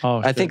 drugs. Oh,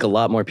 I shit. think a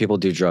lot more people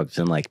do drugs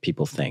than like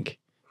people think.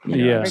 You know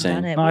Yeah. what I'm Never saying?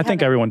 done it. No, We I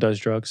think haven't- everyone does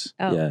drugs.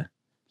 Oh. Yeah.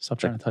 Stop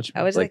trying to touch me.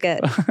 I was like,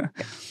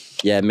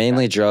 Yeah,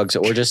 mainly drugs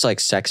or just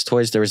like sex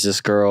toys. There was this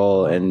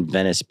girl in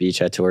Venice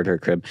Beach. I toured her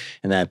crib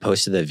and then I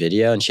posted the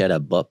video and she had a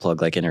butt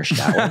plug like in her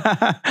shower.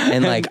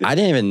 And like I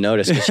didn't even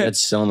notice because she had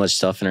so much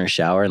stuff in her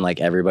shower and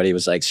like everybody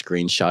was like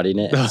screenshotting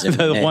it. and zooming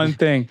the in. one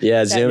thing.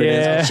 Yeah, zooming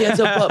Yeah. in. She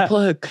has a butt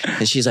plug.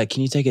 And she's like,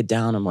 can you take it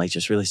down? I'm like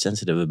just really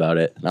sensitive about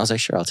it. And I was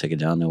like, sure, I'll take it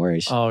down. No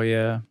worries. Oh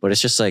yeah, But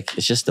it's just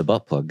the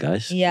butt plug,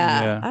 guys.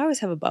 yeah. Yeah. I always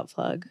have a butt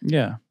plug.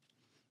 yeah.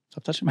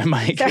 Stop touching my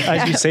mic Sorry.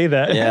 as you say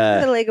that.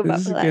 Yeah. Like a butt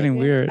This is plug. getting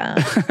weird.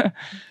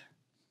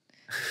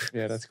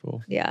 Yeah. That's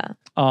cool. Yeah.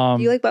 Do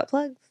Do you like butt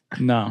plugs?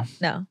 No,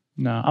 No.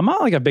 no. I'm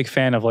not like a big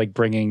fan of like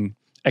bringing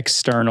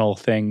external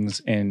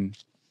things in.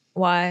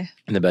 Why?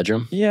 In the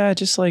bedroom? Yeah,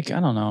 just like I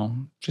don't know.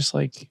 Just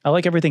like I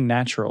like everything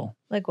natural.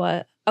 Like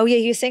what? Oh yeah,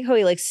 he was saying how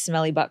he likes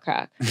smelly butt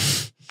crack.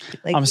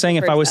 Like, I'm he saying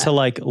if I prefers was that. to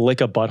like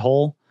lick a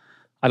butthole,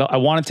 I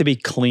want it to be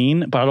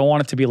clean, but I don't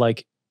want it to be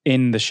like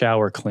in the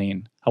shower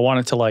clean. I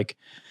want it to like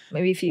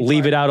maybe if you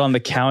leave it out on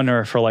the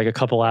counter for like a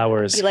couple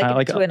hours. you like Kinda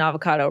it to an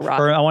avocado rock.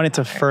 I want it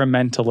to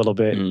ferment a little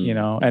bit,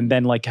 Mm. and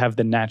then like have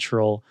the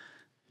natural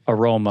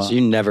aroma. So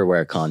you never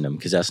wear a condom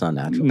because that's not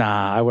natural.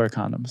 Nah, I wear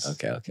condoms.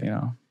 Okay.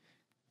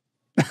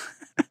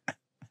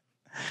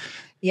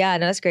 Yeah,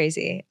 no, that's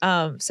crazy.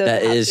 So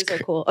That the is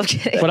houses are cool. I'm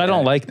kidding. But I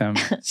don't like them.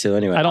 So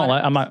anyway. I don't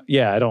like. I'm not.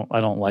 Yeah, I don't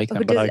like them.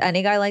 Who But does I,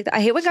 any guy like that? I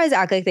hate when guys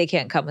act like they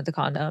can't come with the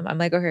condom. I'm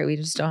like, okay, we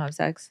just don't have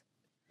sex.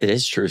 It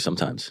is true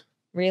sometimes.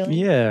 Really?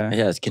 yeah.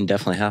 Yeah, it can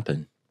definitely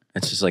happen.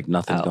 It's just like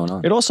nothing's Oh. going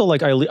on. It also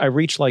like I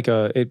reach like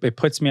it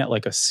puts me at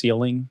like a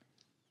ceiling.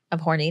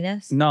 Of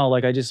horniness? No,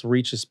 like I just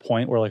reach this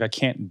point where like I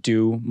can't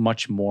do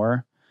much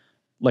more,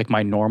 like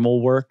my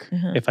normal work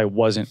Mhm. if I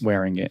wasn't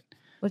wearing it.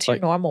 What's your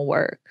like- normal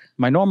work?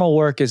 My normal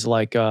work is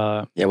like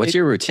Yeah, what's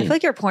your I routine? feel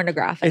like you're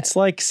pornographic. it's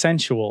like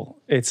sensual.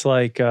 It's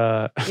like you're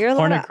a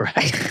lot of-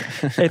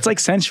 pornographic. It's like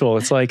sensual.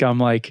 It's like I'm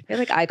like You're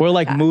like eye we're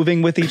like contact.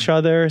 moving with each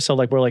other. So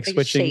like we're like Like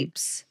switching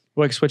shapes.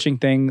 we're like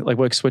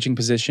switching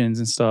positions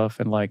and stuff.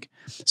 And like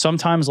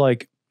sometimes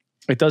like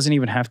it doesn't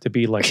even have to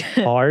be like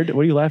hard.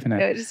 What are you laughing No,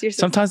 at? just your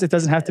Sometimes it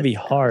doesn't have to be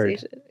hard.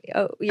 conversation.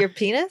 Oh, your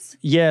penis?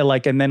 Yeah,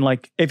 like, and then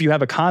like if you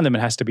have a condom, it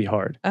has to be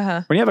hard.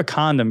 Uh-huh. When you have a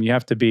condom, you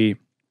have to be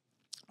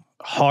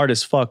hard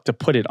as fuck to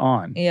put it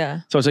on.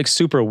 Yeah. So it's like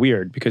super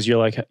weird because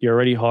you're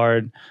already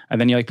hard and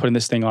then you're like putting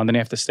this thing on, then you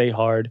have to stay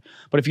hard.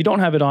 But if you don't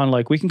have it on,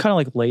 like we can kind of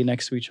like lay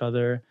next to each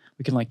other.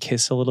 We can like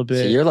kiss a little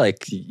bit. So you're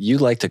like, you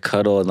like to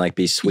cuddle and like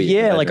be sweet.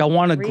 Yeah, like I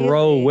want to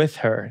grow Really? with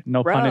her.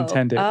 No pun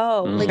intended.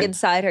 Oh, like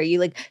inside her. You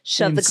like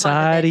shove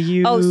Inside the of condom in.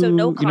 you. Oh, so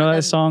no You know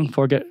that condom. song,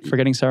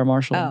 Forgetting Sarah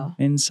Marshall? Oh.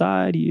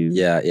 Inside you.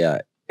 Yeah,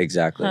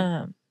 exactly.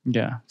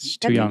 Yeah, it's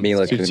too That'd be young.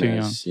 Mila It's too young.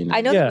 Kunis, you know.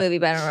 I know Yeah. the movie,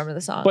 but I don't remember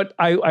the song. But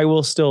I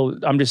will still,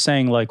 I'm just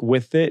saying like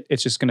with it,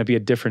 it's just going to be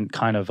a different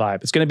kind of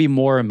vibe. It's going to be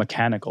more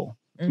mechanical.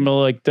 You know,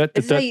 like that.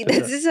 This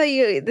is how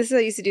you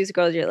used to do to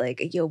girls. You're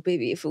like, yo,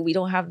 baby, if we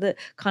don't have the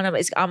condom,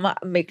 I'm gonna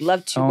make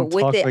love to you, Don't but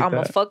with talk it, like I'm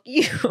gonna that. fuck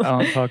you. I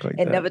don't talk like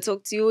and that. never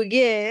talk to you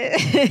again.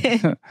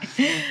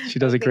 She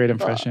does a great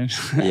impression.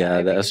 Yeah, I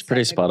that mean, was it's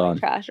pretty like spot on.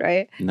 Trash,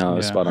 right? No, it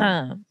was Yeah. spot on.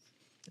 Huh.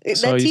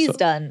 So That you tea's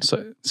done.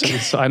 So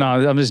I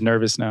know, I'm just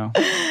nervous now.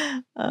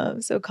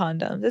 So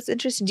condoms. That's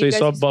interesting. So you guys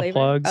saw use butt flavor?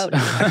 plugs? Oh,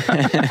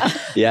 no.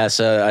 Yeah,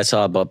 so I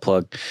saw a butt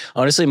plug.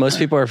 Honestly, most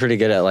people are pretty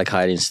good at like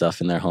hiding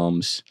stuff in their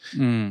homes.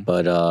 Mm.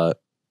 But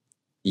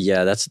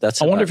yeah, that's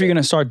I wonder about if you're it. going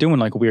to start doing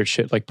like weird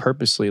shit, like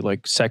purposely,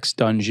 like sex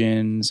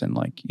dungeons and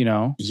like, you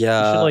know, you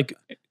Yeah. should like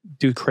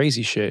do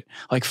crazy shit,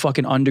 like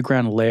fucking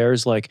underground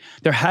lairs. Like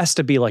there has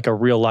to be like a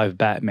real live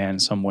Batman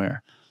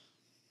somewhere.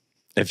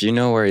 If you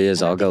know where he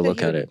is, I I'll don't go think look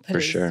that at he it would put for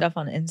his sure. Stuff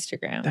on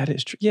Instagram. That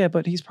is true. Yeah,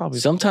 but he's probably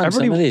Sometimes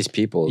some of these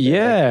people, they,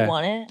 Yeah. You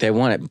want it they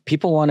want it.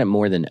 People want it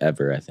more than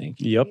ever, I think.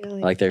 Yep.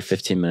 Really? Like their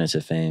 15 minutes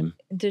of fame.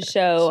 to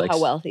show It's like- how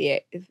wealthy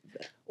it is.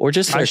 Or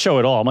just I their, show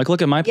it all. I'm like,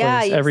 look at my place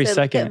Yeah, you every said,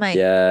 look at second. my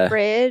yeah.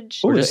 fridge.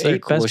 Ooh, Or the just their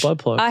 8 best cool blood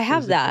plugs. I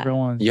have Those are the that. favorite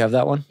ones. You have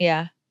that one?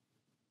 Yeah,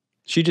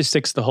 She just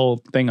sticks the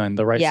whole thing on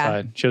the right Yeah.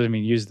 side. She doesn't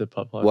even use the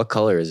blood plug. What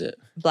color is it?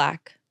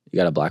 black. You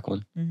got a black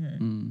one? hmm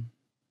Mm.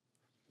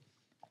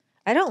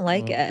 I don't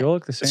like Well, it. You all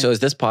look the same. So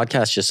is this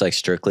podcast just like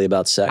strictly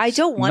about sex? I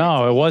don't want.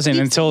 No, it wasn't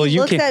He- until he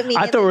you looks came. at me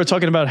I and thought we then were he-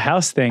 talking about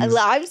house things.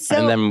 I'm so.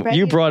 And then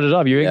You brought it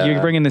up. You're Yeah.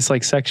 bringing this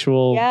like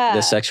sexual, Yeah.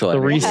 The sexual the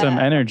energy. threesome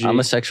Yeah. energy. I'm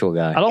a sexual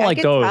guy. I don't Yeah, I like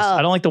can those. tell.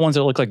 I don't like the ones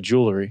that look like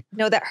jewelry.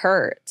 No, that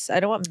hurts. I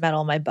don't want metal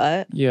in my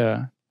butt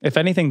Yeah. If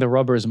anything, the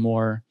rubber is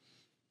more.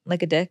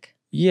 like a dick.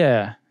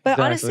 Yeah. But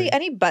exactly. honestly,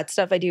 any butt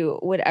stuff I do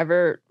would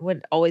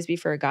always be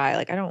for a guy.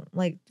 Like I don't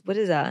like. What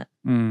is that?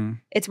 Mm.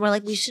 It's more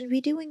like we shouldn't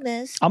be doing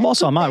this. I'm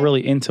Let's not go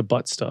really into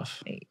butt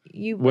stuff back.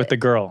 You with the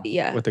girl.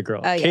 yeah. With the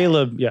girl. Oh, yeah.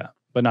 Caleb, yeah,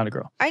 but not a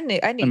girl. I knew.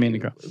 I mean, you the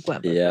girl.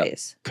 went both Yeah.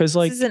 ways. Because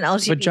like This is an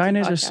LGBT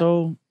vaginas are podcast.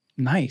 so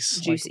nice.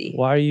 Like, Juicy.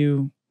 why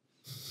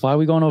are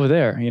we going over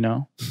there? You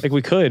know, like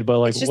we could, but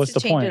like, It's just what's to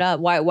the change point? it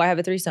up. Why have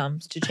a threesome?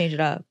 To change it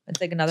up.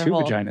 It's like another 2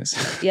 hole.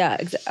 vaginas. Yeah.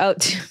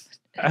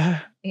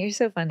 You're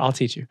so funny. I'll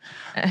teach you.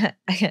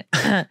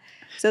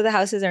 So the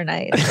houses are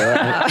nice.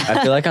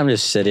 I feel like I'm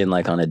just sitting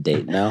like on a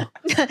date now.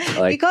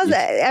 Like, because you-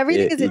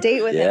 everything is a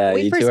date with yeah, him. When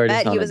we you two first are just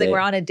met, on he a was like, date. "We're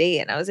on a date,"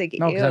 and I was like,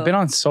 No, because "Ew." I've been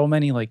on so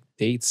many like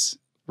dates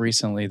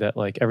recently that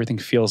like everything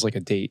feels like a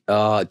date.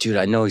 Oh, dude,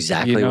 I know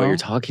exactly what know? you're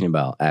talking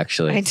about,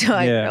 actually. I know.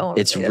 I Yeah. know.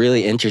 It's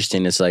really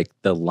interesting. It's like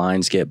the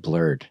lines get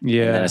blurred. And then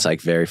Yeah. it's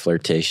like very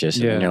flirtatious.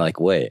 And Yeah. then you're like,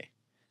 wait,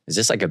 is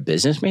this like a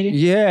business meeting?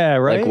 Yeah,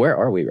 right. Like, where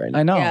are we right now?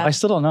 I know. Yeah. I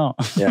still don't know.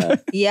 Yeah.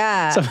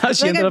 Yeah. Somehow I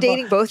she feel like ended I'm up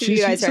dating both of you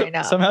guys right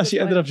now. Somehow she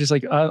That's ended why- up just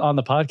like on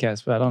the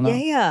podcast, but I don't know.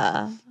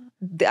 Yeah.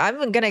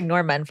 I'm gonna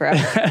ignore men forever.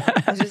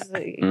 I was just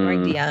like,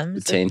 ignoring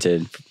DMs.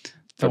 Tainted for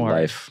Don't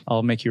worry. life.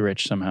 I'll make you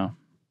rich somehow.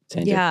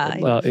 Tainted Yeah. for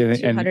Well, life. and-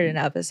 200 an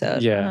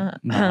episode. Yeah.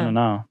 No, I don't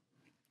know.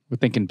 We're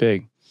thinking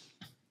big.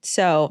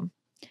 So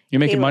You're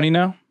making Caleb. money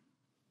now?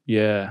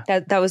 Yeah.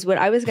 that was what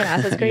I was gonna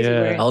ask. That's crazy.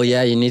 Yeah. We're- Oh,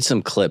 yeah. You need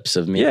some clips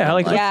of me. Yeah,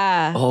 being like-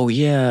 yeah. oh,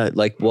 yeah.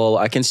 Like, well,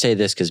 I can say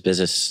this because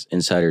Business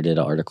Insider did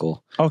an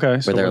article.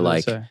 Okay. So they're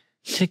what did it like-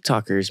 say?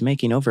 TikTokers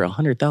making over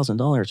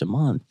 $100,000 a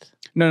month.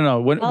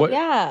 No. What? Oh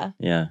yeah.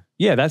 Yeah.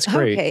 Yeah, that's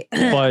great. Okay.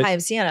 But- Hi, I'm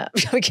Sienna.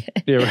 Okay.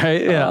 Yeah,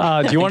 right.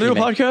 Yeah. Do you want to do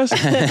a Thank you,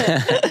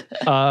 podcast?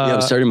 Yeah,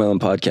 I'm starting my own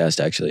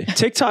podcast, actually.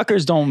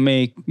 TikTokers don't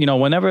make,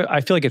 whenever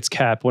I feel like it's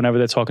cap, whenever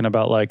they're talking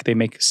about like they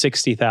make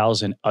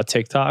 60,000 a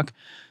TikTok,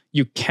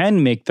 you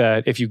can make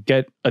that if you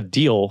get a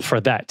deal for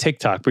that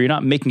TikTok, but you're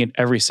not making it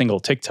every single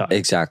TikTok.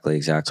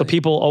 Exactly. So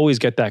people always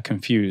get that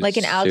confused. Like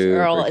an Alex Super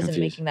Earl isn't confused.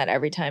 making that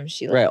every time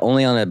she like, Right.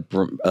 Only on a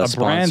a sponsored,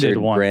 branded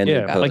one. branded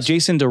Yeah. post. Like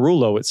Jason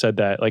Derulo, it said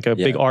that. Like a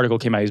big Yeah. article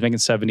came out. He's making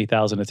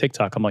 70,000 a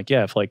TikTok. I'm like,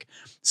 yeah, if like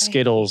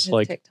Skittles his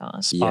like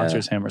TikTok.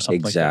 sponsors him or something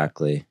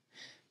Exactly.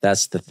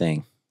 That's the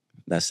thing.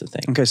 That's the thing.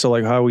 like that. Okay, so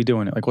like how are we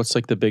doing it? Like what's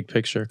like the big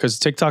picture? Because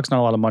TikTok's not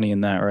a lot of money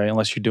in that, right?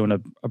 Unless you're doing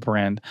a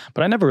brand.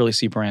 But I never really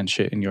see brand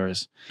shit in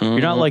yours.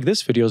 You're not Mhm. like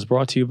this video is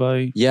brought to you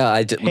by Yeah,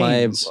 I did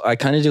Hanes. I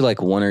kind of do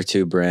like 1 or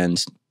 2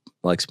 brands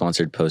like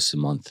sponsored posts a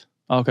month.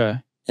 Okay.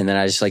 And then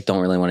I just like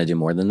don't really want to do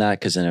more than that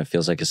because then it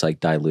feels like it's like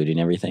diluting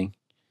everything.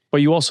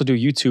 But you also do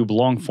YouTube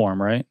long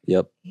form, right?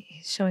 Yep.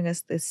 He's showing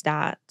us the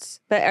stats.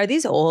 But are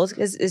these old?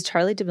 Is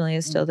Charlie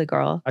D'Amelio still the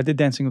girl? I did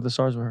Dancing with the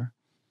Stars with her.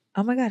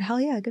 Oh my God, hell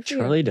yeah, good for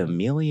Charlie you.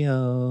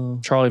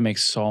 D'Amelio. Charlie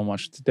makes so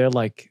much. They're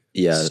like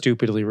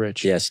stupidly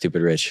rich. Yeah,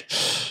 stupid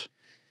rich.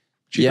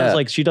 She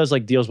does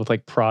like deals with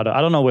like Prada.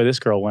 I don't know where this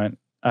girl went.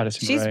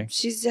 Addison Rae.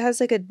 She has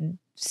like a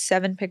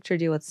 7-picture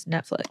deal with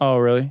Netflix. Oh,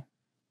 really?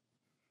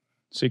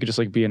 So you could just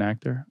like be an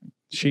actor.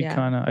 She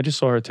kind of. I just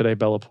saw her today,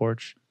 Bella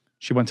Poarch.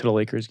 She went to the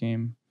Lakers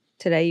game.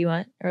 Today you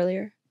went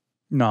earlier?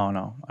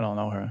 No, I don't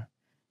know her.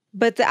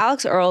 But the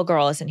Alex Earl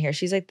girl isn't here.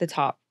 She's like the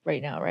top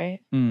right now, right?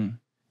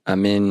 I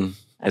mean,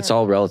 it's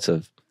all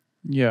relative.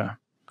 Yeah.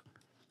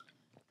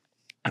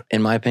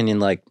 In my opinion,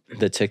 like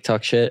the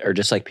TikTok shit or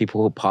just like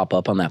people who pop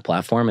up on that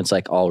platform, it's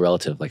like all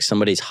relative. Like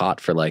somebody's hot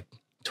for like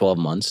 12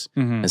 months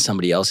and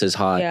somebody else is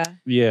hot.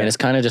 Yeah. And it's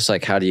kind of just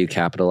like, how do you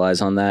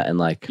capitalize on that and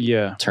like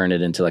turn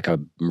it into like a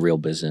real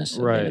business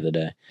at the end of the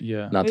day?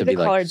 Yeah. Not Maybe to be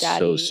like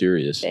so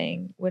serious.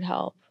 Thing would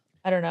help.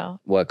 I don't know.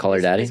 What, Call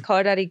Her Daddy? Because Call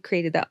Her Daddy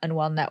created that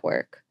Unwell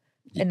Network.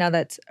 And now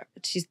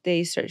she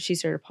started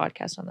a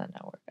podcast on that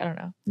network. I don't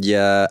know.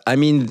 Yeah. I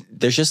mean,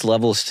 there's just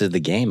levels to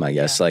the game, I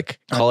guess. Like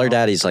Call Her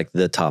Daddy's like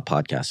the top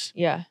podcast.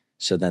 Yeah.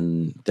 So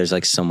then there's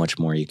like so much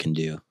more you can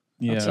do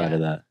outside of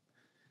that.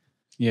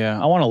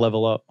 Yeah. I want to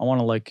level up. I want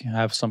to like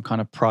have some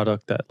kind of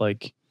product that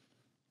like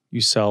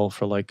you sell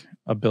for like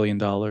 $1 billion.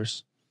 Oh.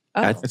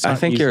 I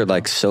think you're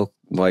like so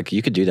like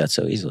you could do that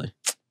so easily.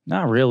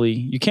 Not really.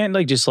 You can't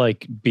like just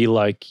like be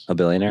like a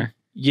billionaire.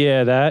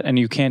 Yeah, that. And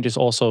you can't just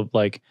also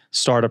like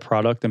start a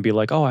product and be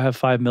like, oh, I have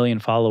 5 million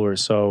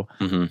followers. So,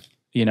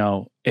 you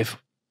know, if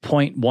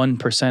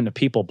 0.1% of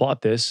people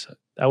bought this,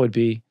 that would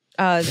be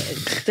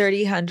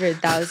 30,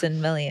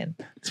 100,000 million.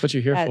 That's what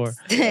you're here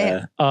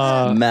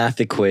for. Math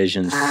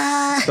equations.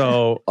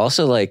 So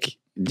also like,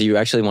 do you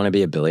actually want to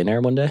be a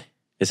billionaire one day?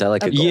 Is that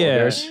like a goal of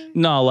yours?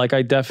 No, like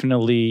I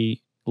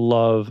definitely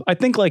I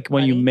think like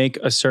when you make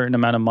a certain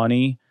amount of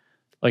money,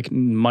 like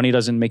money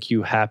doesn't make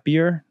you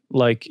happier.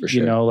 Like,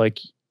 you know, like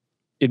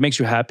it makes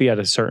you happy at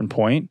a certain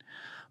point.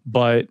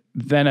 But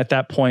then at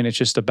that point, it's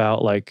just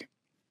about like,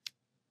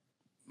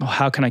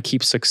 how can I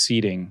keep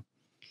succeeding?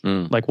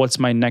 Like, what's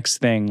my next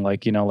thing?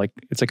 Like, you know, like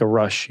it's like a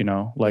rush, you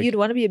know, like. You'd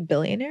want to be a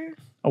billionaire?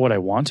 Oh, would I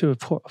want to?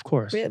 Of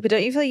course. Really? But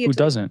don't you feel like you'd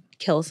doesn't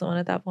kill someone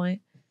at that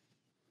point?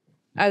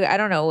 I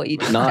don't know what you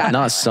do.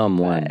 Not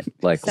someone,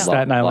 like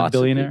Staten Island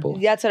billionaire.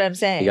 That's what I'm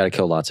saying. You got to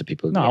kill lots of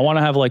people. No, I want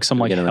to have like some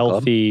like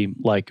healthy,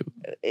 like.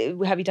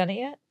 Have you done it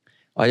yet?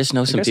 I just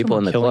know some people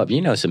in the club.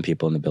 You know some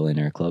people in the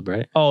billionaire club,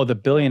 right? Oh, the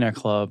billionaire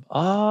club.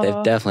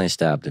 They've definitely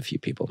stabbed a few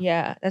people.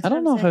 Yeah. I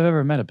don't know if I've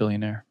ever met a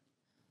billionaire.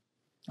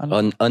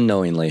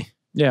 Unknowingly.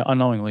 Yeah,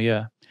 unknowingly,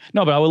 yeah.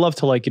 No, but I would love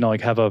to like, you know,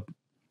 like have a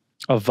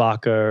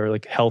vodka or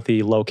like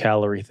healthy, low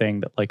calorie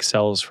thing that like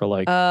sells for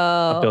like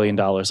 $1 billion.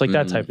 Like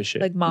that type of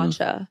shit. Like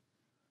matcha.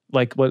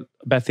 Like what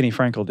Bethany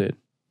Frankel did.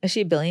 Is she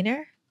a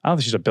billionaire? I don't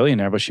think she's a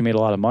billionaire, but she made a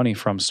lot of money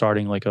from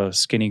starting like a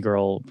skinny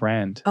girl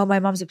brand. Oh, my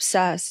mom's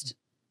obsessed.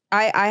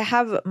 I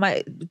have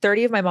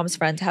 30 of my mom's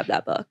friends have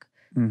that book.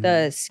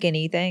 The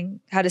skinny thing,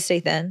 How to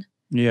Stay Thin.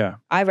 Yeah.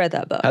 I read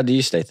that book. How do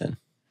you stay thin?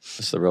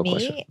 That's the real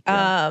question.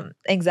 Yeah.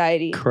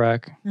 Anxiety.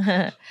 Correct.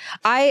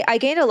 I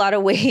gained a lot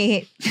of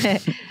weight.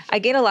 I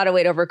gained a lot of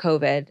weight over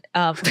COVID.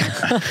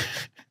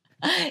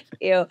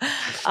 Ew.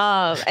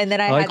 And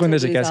then I like had when to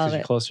there's a lose guest all because of you're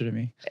it. closer to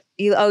me.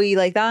 You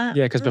like that?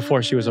 Yeah, because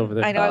before she was over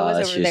there. I know I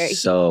was over there.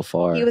 So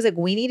far. He was like,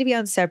 we need to be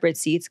on separate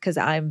seats because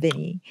I'm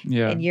Vinny.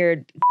 Yeah. And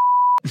you're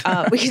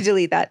we can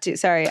delete that too.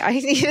 Sorry. I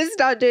need to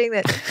stop doing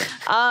this.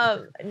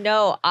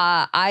 No,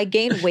 I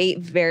gain weight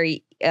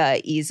very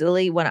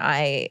easily when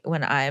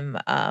I'm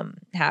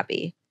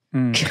happy.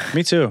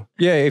 Me too.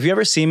 Yeah, if you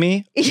ever see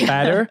me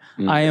fatter,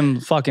 I am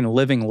fucking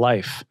living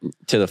life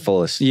to the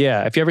fullest.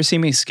 Yeah, if you ever see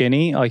me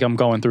skinny, like I'm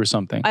going through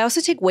something. I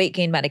also take weight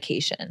gain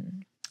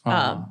medication.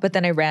 But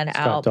then I ran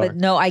out. But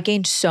no, I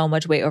gained so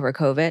much weight over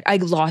COVID. I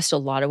lost a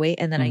lot of weight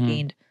and then I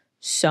gained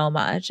so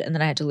much and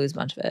then I had to lose a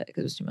bunch of it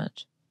because it was too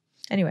much.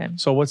 Anyway.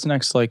 So what's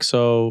next? Like,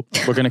 so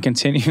we're gonna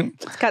continue.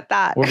 Let's cut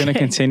that. We're gonna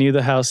continue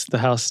the house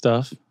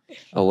stuff.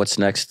 Oh, what's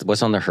next?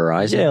 What's on the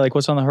horizon? Yeah, like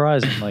what's on the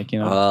horizon? Like, you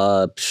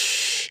know.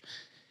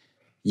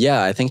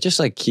 Yeah, I think just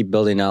like keep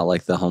building out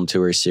like the home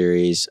tour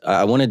series.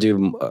 I want to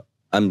do.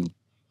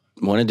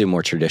 Want to do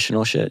more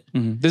traditional shit.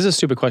 This is a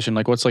stupid question.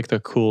 Like, what's like the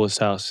coolest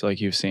house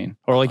like you've seen,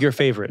 or like your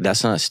favorite?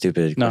 That's not a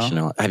stupid question.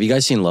 No. Have you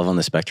guys seen Love on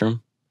the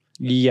Spectrum?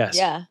 Yes.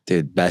 Yeah.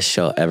 Dude, best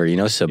show ever. You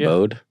know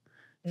Sabode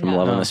from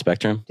Love on the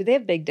Spectrum? Do they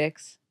have big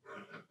dicks?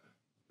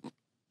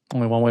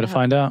 Only one way to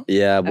find out.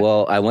 Yeah,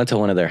 well, I went to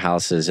one of their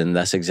houses, and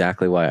that's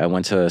exactly why I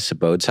went to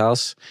Sabode's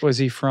house. Was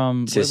he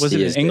from? Was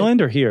it in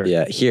England or here?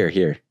 Yeah,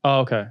 here. Oh,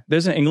 okay.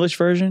 There's an English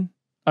version.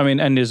 I mean,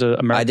 and there's an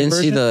American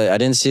version? I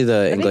didn't see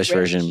the English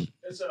version.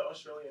 It's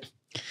Australian.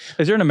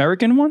 Is there an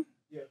American one?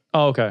 Yeah.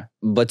 Oh, okay.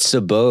 But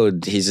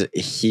Sabode,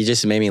 he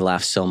just made me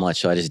laugh so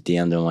much, so I just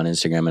DM'd him on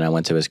Instagram, and I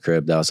went to his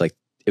crib. That was like,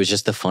 it was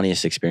just the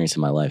funniest experience of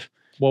my life.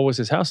 What was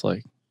his house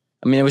like?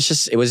 I mean, it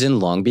was in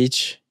Long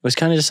Beach. It was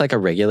kind of just like a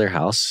regular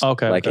house.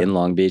 Okay. Like in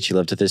Long Beach. He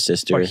lived with his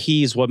sister. But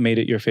he's what made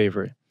it your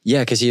favorite.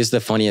 Yeah, because he was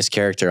the funniest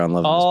character on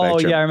Love on the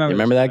Spectrum. Yeah, I remember. You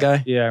remember that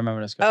guy? Yeah, I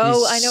remember this guy. Oh,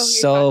 He's I know. Who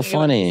so you're talking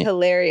funny. About. He's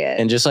hilarious.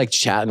 And just like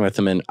chatting with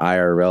him in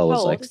IRL was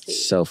How like old is he?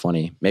 so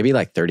funny. Maybe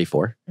like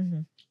 34.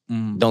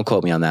 Mm-hmm. Don't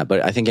quote me on that,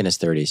 but I think in his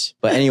 30s.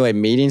 But anyway,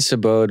 meeting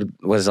Subodh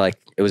was like,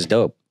 it was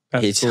dope.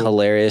 That's He's cool.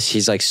 hilarious.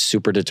 He's like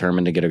super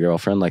determined to get a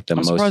girlfriend, like the I'm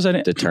most surprised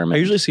I determined.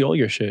 usually see all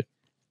your shit.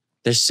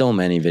 There's so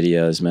many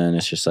videos, man.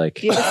 It's just like,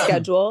 Do you have a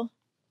schedule?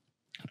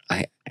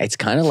 it's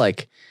kind of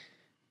like,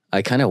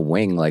 I kind of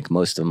wing like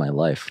most of my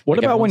life. What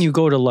Like, about when everyone's- you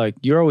go to like,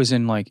 you're always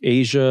in like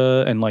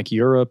Asia and like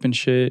Europe and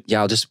shit. Yeah,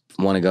 I'll just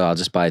want to go. I'll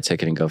just buy a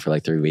ticket and go for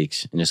like 3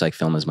 weeks and just like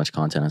film as much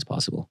content as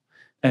possible.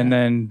 And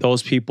then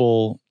those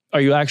people, do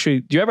you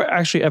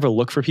ever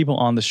look for people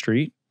on the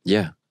street?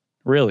 Yeah.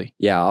 Really?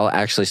 Yeah, I'll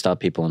actually stop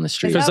people on the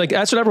street. Because like,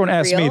 that's what everyone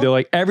asks me. real? They're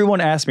like,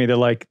 everyone asked me, they're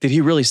like, did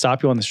he really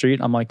stop you on the street?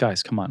 I'm like,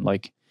 guys, come on.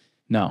 Like,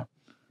 no.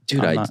 Dude,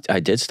 I'm I not- I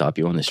did stop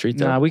you on the street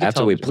though. Nah, we can After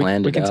tell we them-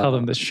 planned we it can out. tell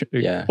them this.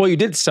 Yeah. Well, you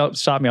did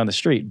stop me on the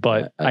street,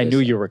 but I I knew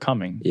guess. you were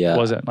coming. Yeah. It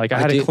wasn't like I I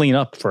had to do- clean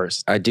up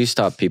first. I do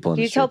stop people on Do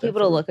the you street. tell people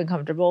to though. look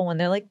uncomfortable when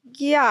they're like,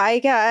 yeah, I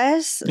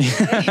guess?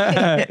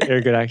 You're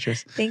a good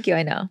actress. Thank you.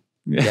 I know.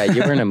 Yeah,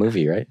 you were in a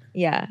movie, right?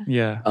 Yeah.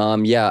 Yeah.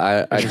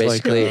 Yeah, I It's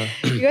like, basically.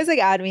 You guys like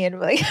add me in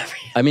like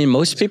I mean,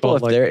 most people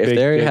called, if like, they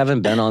big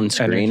haven't been on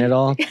screen energy. at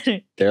all,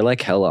 they're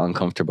like hella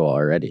uncomfortable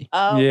already.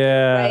 Oh,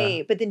 Yeah.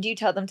 right. But then do you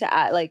tell them to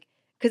add like,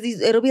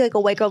 because it'll be like a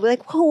white girl, be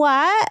like,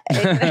 what?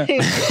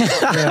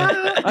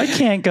 Yeah. I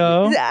can't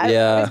go.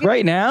 Yeah.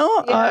 Right now,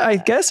 Yeah. I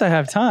guess I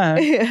have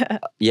time. Yeah.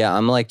 Yeah,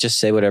 I'm like, just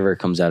say whatever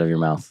comes out of your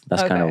mouth.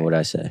 That's kind of Okay. what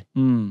I say.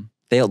 Mm.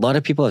 A lot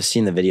of people have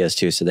seen the videos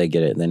too, so they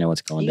get it. They know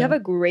what's going You have down.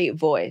 a great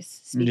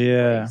voice. speaking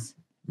Yeah. voice.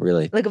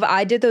 Really. Like if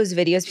I did those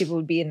videos, people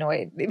would be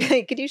annoyed. They'd be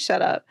like, could you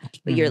shut up?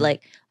 But you're Mhm.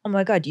 like, oh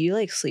my God, do you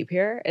like sleep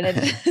here? And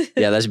it's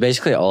Yeah, that's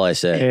basically all I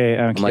say. Hey,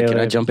 I'm like, can I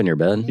Caleb. jump in your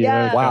bed?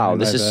 Yeah. Wow, Come in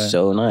this my is bed.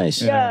 so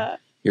nice. yeah.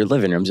 Your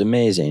living room's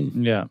amazing.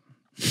 Yeah.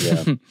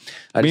 Yeah.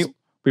 I we just-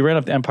 we ran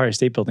up the Empire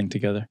State Building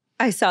together.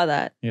 I saw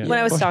that Yeah. when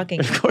I was Of course- stalking.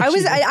 of course you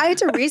did. I had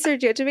to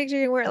research it to make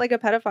sure you weren't like a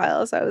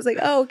pedophile. So I was like,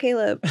 oh,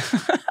 Caleb,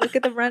 look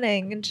at them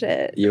running and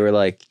shit. you were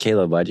like,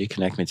 Caleb, why'd you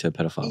connect me to a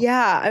pedophile?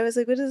 Yeah. I was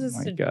like, what is Oh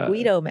my this God.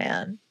 Guido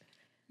man?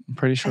 I'm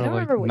pretty sure don't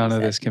like remember what none you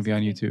of said. this can be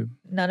on YouTube.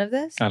 None of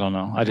this? I don't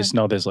know. I just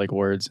know there's like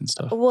words and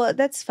stuff. Well,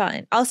 that's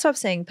fine. I'll stop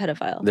saying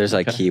pedophile. There's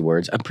like Okay.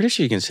 keywords. I'm pretty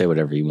sure you can say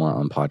whatever you want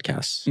on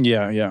podcasts.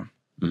 Yeah, yeah.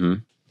 hmm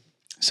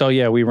So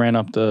yeah, we ran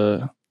up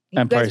the You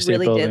Empire guys State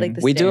really Building. did like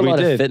the We do a stairs. We lot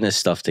of did. fitness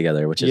stuff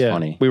together, which is yeah.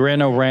 funny. We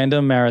ran a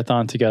random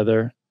marathon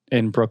together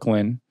in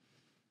Brooklyn.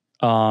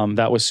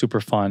 That was super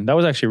fun. That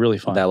was actually really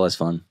fun. That was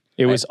fun.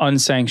 It was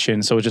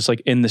unsanctioned, so it was just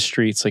like in the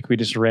streets. Like we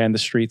just ran the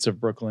streets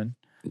of Brooklyn.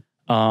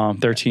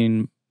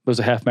 13 was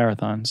a half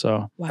marathon.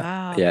 So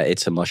Wow. Yeah, ate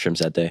some mushrooms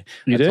that day.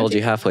 you I did? told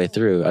you halfway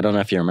through. I don't know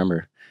if you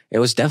remember. It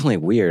was definitely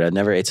weird. I'd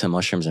never ate some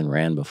mushrooms and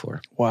ran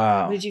before.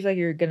 Wow. Did you feel like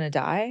you were gonna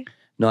die?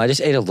 No, I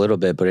just ate a little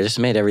bit, but it just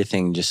made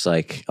everything just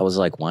like, I was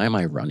like, why am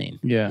I running?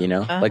 Yeah. You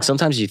know? Uh-huh. Like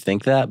sometimes you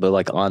think that, but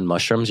like on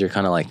mushrooms, you're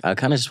kind of like, I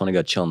kind of just want to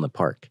go chill in the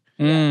park.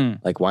 Mm.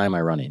 Like, why am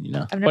I running? You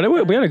know? I've But never we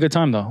done had a good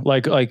time though.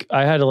 Like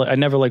I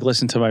never like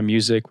listened to my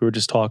music. We were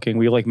just talking.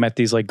 We like met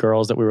these like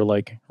girls that we were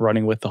like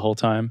running with the whole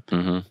time.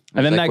 Mm-hmm.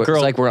 And then that girl,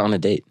 It's like we're on a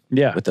date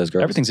yeah, with those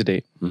girls. everything's a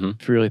date Mhm.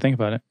 if you really think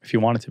about it. If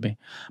you want it to be,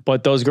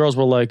 but those girls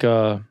were like,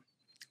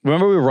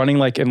 remember we were running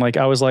like, and like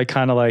I was like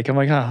kind of like, I'm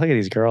like, oh, look at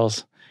these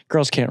girls.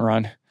 Girls can't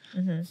run.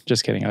 Mhm.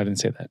 Just kidding. I didn't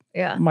say that.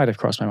 Yeah. Might have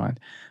crossed my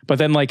mind. But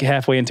then like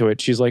halfway into it,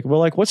 she's like, well,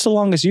 like, what's the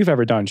longest you've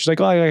ever done? She's like,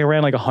 oh, I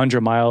ran like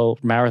 100-mile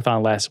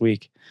marathon last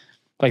week.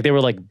 Like they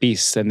were like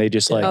beasts and they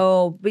just like,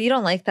 Oh, but you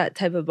don't like that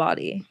type of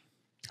body.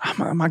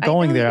 I'm not I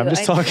going know there. I'm you.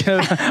 just I know.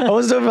 talking. I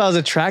wasn't sure if I was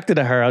attracted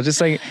to her. I was just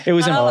like, it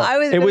was, I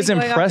was it really was going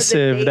off of the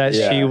impressive that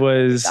date. she Yeah.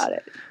 was, Got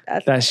it.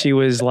 That's that she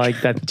was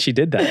like, that she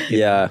did that.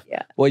 Yeah.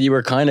 Yeah. Well, you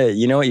were kind of,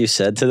 you know what you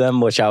said to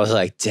them, which I was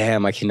like,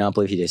 damn, I cannot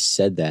believe he just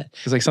said that.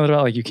 It's like something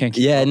about like, you can't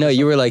keep Yeah, up no, with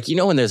you were like, you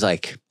know, when there's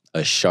like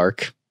a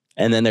shark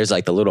and then there's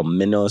like the little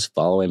minnows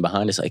following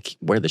behind us, like,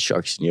 we're the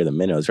sharks near the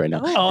minnows right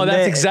now. Oh, And that's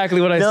they- exactly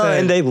what I No,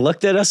 said. and they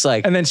looked at us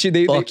like, And then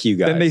fuck you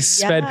guys. Then they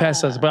sped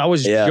past us. But I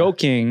was Yeah.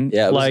 joking.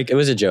 yeah, like it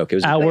was a joke. It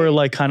was a joke. our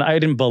like kind of, I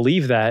didn't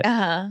believe that.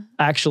 Uh-huh.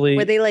 Actually,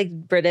 Were they like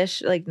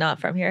British, like not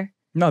from here?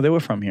 no, they were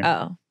from here.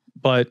 Oh.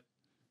 But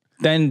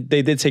then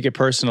they did take it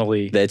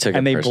personally. They took it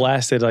and they personally.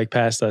 blasted like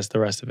past us the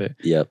rest of it.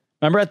 Yep.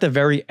 Remember at the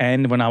very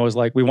end when I was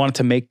like, we wanted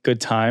to make good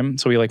time,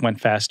 so we like went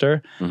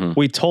faster. Mhm.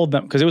 We told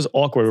them because it was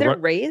awkward. Is We there a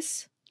were-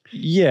 race?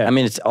 yeah, I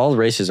mean, it's all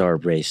races are a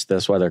race.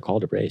 That's why they're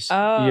called a race.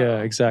 Oh.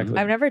 yeah, exactly.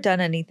 I've never done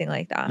anything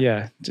like that.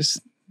 Yeah,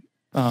 just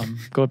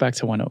go back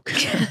to One Oak.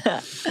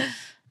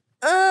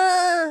 All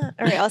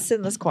right, I'll sit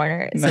in this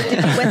corner. So did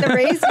you win the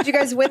race? Did you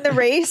guys win the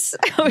race?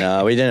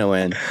 No, we didn't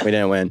win. We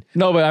didn't win.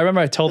 No, but I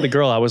remember I told the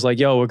girl, I was like,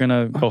 yo, we're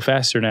gonna go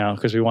faster now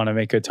because we want to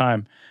make good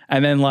time.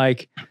 And then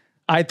like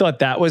I thought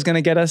that was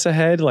gonna get us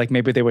ahead. Like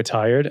maybe they were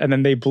tired, and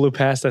then they blew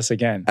past us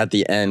again. At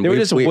the end, They were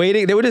just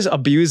waiting. They were just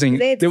abusing.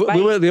 They had They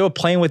spite. were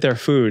playing with their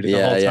food. The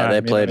whole time, Yeah, you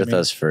they know played what I with mean?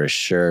 us for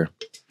sure.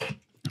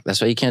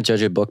 That's why you can't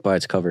judge a book by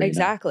its cover. you know?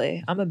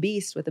 Exactly. I'm a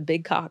beast with a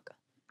big cock.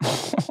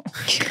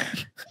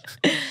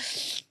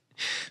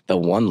 The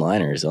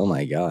one-liners. Oh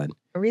my God.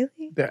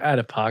 Really? They're out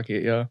of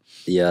pocket, yo.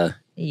 Yeah.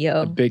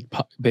 Yo. Big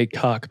cock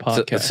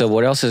podcast. So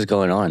what else is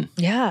going on?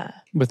 Yeah.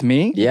 With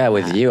me? Yeah,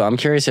 with you. I'm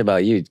curious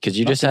about you because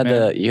you just had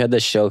Nothing, you had the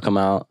show come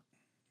out,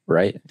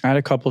 right? I had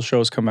a couple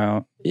shows come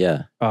out.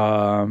 Yeah.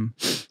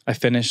 I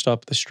finished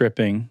up the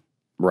stripping.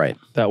 Right.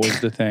 That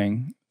was the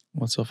thing.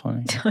 What's so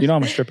funny? You know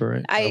I'm a stripper,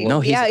 right? No,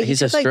 he's he a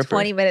took like stripper.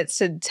 20 minutes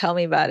to tell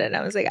me about it. And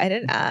I was like, I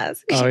didn't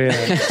ask. Oh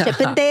yeah.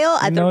 Chippendale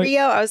at the No,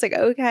 Rio. I was like,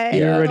 okay.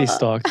 You already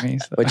stalked me.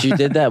 So. But you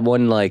did that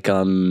one like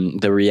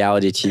the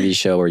reality TV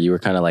show where you were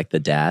kind of like the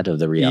dad of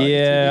the reality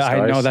TV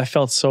stars. I know. That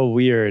felt so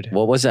weird.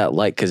 What was that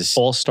like? Because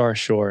All-Star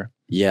Shore.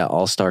 Yeah,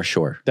 All-Star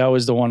Shore. That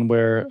was the one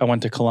where I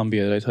went to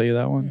Columbia. Did I tell you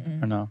that one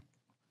or no?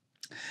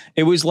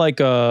 It was like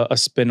a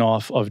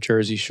spin-off of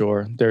Jersey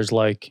Shore. There's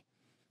like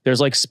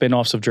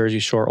spin-offs of Jersey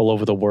Shore all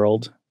over the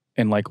world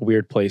in like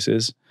weird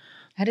places.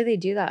 How do they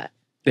do that?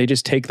 They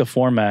just take the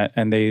format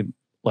and they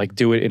like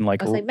do it in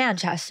like I was like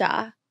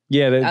Manchester.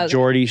 Yeah, the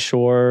Geordie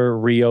Shore,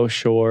 Rio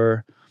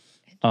Shore,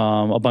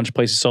 a bunch of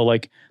places. So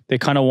like they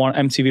kind of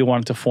MTV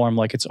wanted to form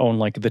like its own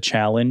like the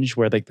challenge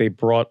where like they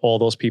brought all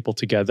those people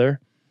together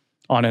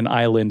on an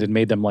island and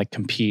made them like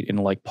compete in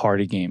like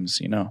party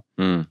games, you know?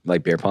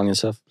 Like beer pong and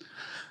stuff?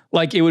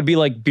 Like it would be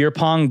like beer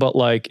pong, but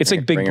like it's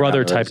like Big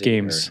Brother type Rosie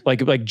games,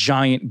 like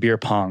giant beer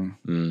pong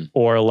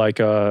or like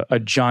a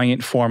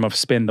giant form of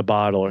spin the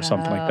bottle or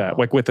something like that,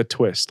 like with a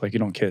twist, like you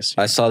don't kiss.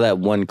 I saw that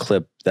one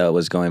clip that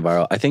was going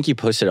viral. I think you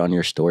posted it on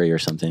your story or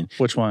something.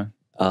 Which one?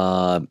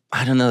 I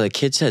don't know. The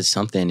kid said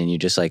something and you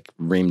just like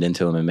reamed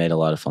into him and made a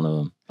lot of fun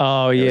of him.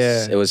 Oh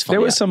yeah, it was funny.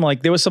 There was some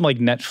like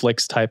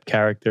Netflix type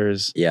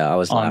characters. Yeah, I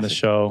was on laughing. the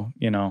show.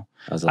 You know,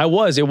 it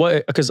was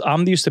because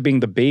I'm used to being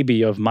the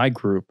baby of my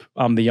group.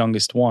 I'm the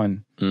youngest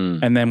one,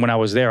 and then when I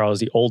was there, I was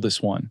the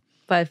oldest one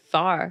by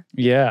far.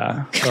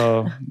 Yeah,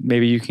 so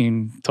maybe you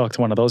can talk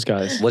to one of those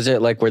guys. Was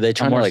it like were they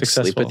trying to like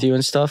sleep successful. with you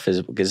and stuff? Is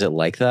it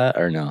like that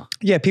or no?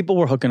 Yeah, people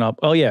were hooking up.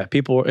 Oh yeah,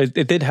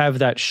 it did have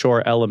that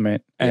shore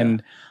element,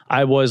 and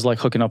I was like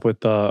hooking up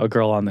with a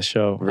girl on the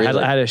show.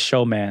 Really? I had a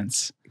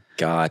showmance.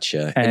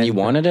 Gotcha. And you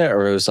wanted it,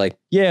 or it was like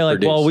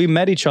produced? Well, we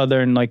met each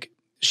other and like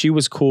she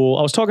was cool.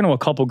 I was talking to a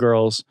couple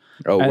girls.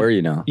 Oh, were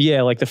you now?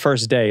 Yeah, like the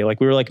first day, like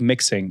we were like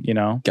mixing, you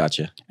know.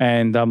 Gotcha.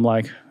 And I'm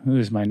like,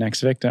 who's my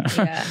next victim?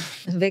 Yeah,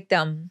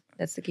 victim.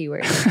 That's the key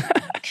word.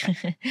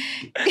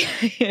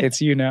 It's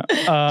you now.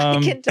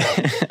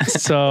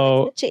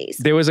 So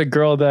there was a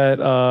girl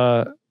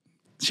that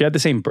she had the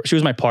same. She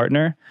was my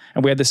partner,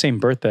 and we had the same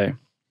birthday.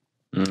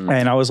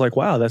 And I was like,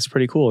 wow, that's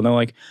pretty cool. And then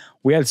like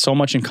we had so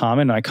much in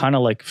common. And I kind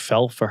of like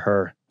fell for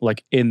her,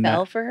 like in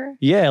fell for her.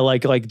 Yeah,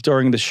 like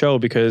during the show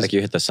because like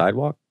you hit the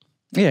sidewalk.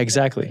 Yeah,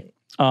 exactly.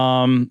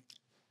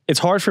 It's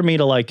hard for me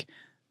to like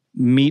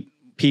meet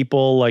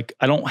people. Like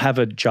I don't have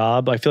a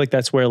job. I feel like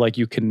that's where like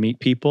you can meet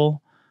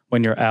people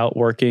when you're out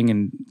working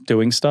and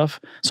doing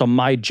stuff. So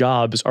my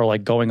jobs are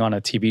like going on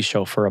a TV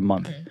show for a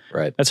month.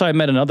 Right. That's how I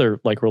met another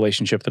like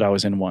relationship that I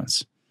was in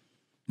once.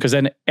 Because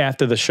then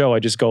after the show, I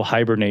just go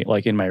hibernate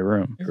like in my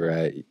room.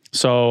 Right.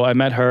 So I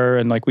met her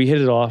and like we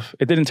hit it off.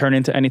 It didn't turn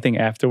into anything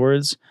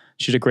afterwards.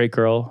 She's a great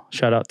girl.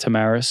 Shout out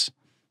Tamaris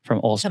from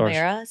All Stars.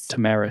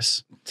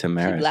 Tamaris.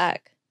 She's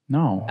black.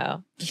 No.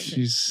 Oh.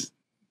 She's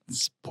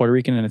Puerto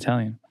Rican and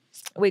Italian.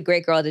 Wait,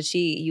 great girl. Did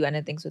you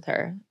ended things with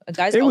her?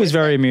 Guys. It was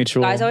very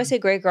mutual. Guys always say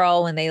great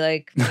girl when they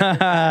like.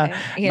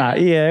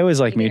 It was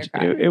like mutual.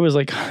 It was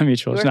like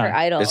mutual. You were her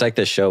idol. It's like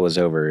the show was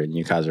over and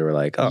you guys were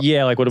like, oh.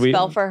 Yeah, like what do we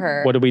fell for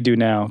her? What do we do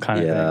now?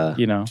 Kind of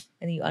thing, you know.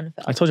 And you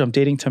unfell. I told you I'm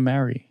dating to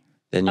marry.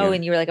 Then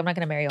and you were like, I'm not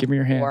going to marry you. Give me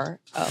your hand.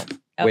 Oh.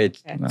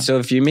 Wait, okay. So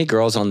if you meet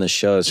girls on the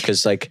shows,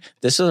 because like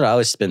this is what I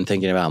was been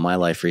thinking about in my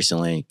life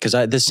recently, because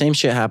the same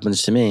shit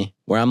happens to me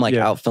where I'm like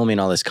out filming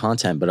all this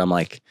content, but I'm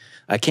like,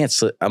 I can't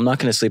sleep. I'm not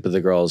going to sleep with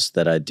the girls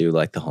that I do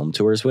like the home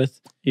tours with.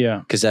 Yeah.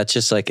 Because that's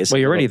just like, well,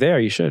 you're already there.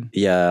 You should.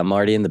 Yeah. I'm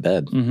already in the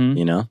bed,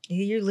 you know?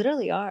 You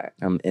literally are.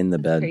 I'm in the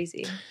bed.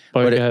 Crazy.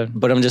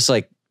 But I'm just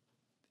like,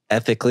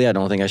 ethically, I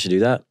don't think I should do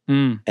that.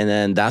 And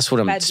then that's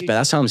what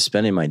that's how I'm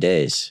spending my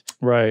days.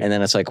 Right. And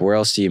then it's like, where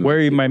else do you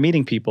Where am I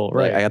meeting people?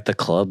 Right. Like, I got the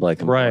club,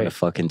 like I'm wearing a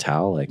fucking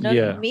towel. Like,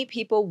 you meet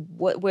people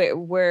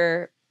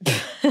where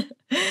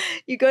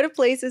you go to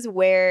places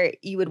where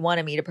you would want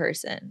to meet a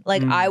person.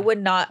 Like I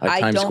would not,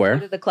 like I don't Square?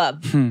 go to the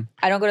club.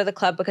 I don't go to the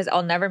club because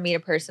I'll never meet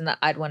a person that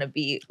I'd want to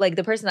be, like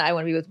the person that I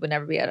want to be with would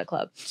never be at a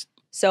club.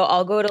 So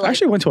I'll go to like. I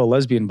actually went to a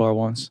lesbian bar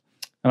once.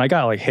 And I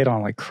got like hit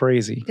on like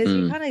crazy. Because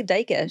you're kind of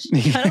dykish.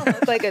 You kind of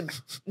look like a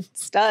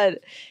stud.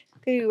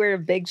 You wear a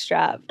big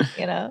strap,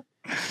 you know?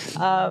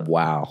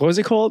 Wow. What was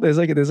it called? There's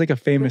like a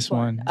famous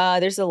one.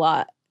 There's a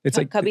lot. It's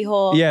like Cubby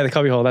Hole. Yeah, the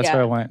Cubby Hole. That's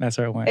where I went.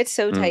 It's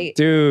so tight.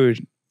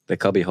 Dude. The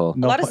Cubby Hole.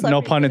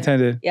 No pun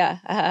intended. Yeah.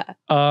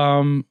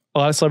 A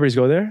lot of celebrities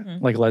go there,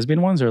 like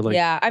lesbian ones, or like.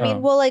 Yeah, I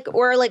mean, well, like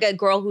or like a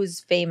girl who's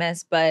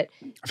famous, but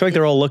I feel like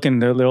they're all looking.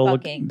 They're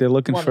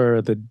looking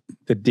for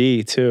the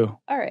D too.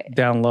 All right.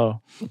 Down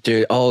low,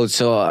 dude. Oh,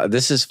 so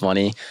this is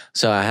funny.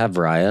 So I have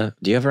Raya.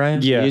 Do you have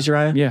Raya? Yeah. You use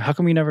Raya? Yeah. How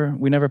come we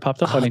never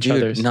popped up on each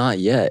other's? Not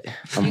yet.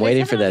 I'm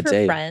waiting for that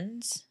day.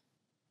 Friends.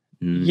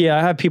 Yeah,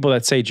 I have people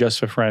that say just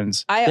for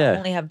friends. I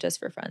only have just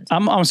for friends.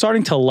 I'm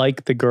starting to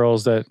like the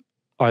girls that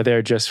are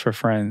there just for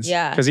friends.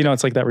 Yeah. Because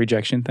it's like that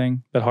rejection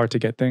thing, that hard to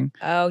get thing.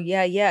 Oh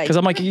yeah. Because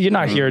I'm like, you're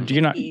not here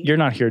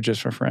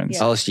just for friends.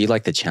 Yeah. Oh, so you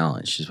like the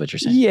challenge is what you're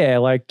saying? Yeah,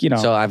 like,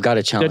 So I've got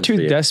a challenge. they're too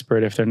for you.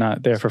 desperate if they're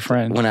not there for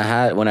friends. When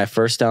I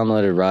first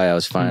downloaded Raya, I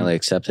was finally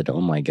accepted. Oh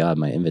my God,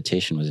 my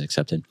invitation was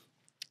accepted.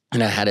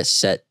 And I had it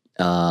set.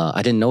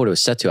 I didn't know what it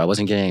was set to. I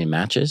wasn't getting any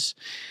matches.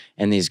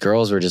 And these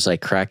girls were just like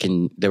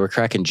cracking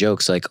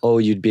jokes like, oh,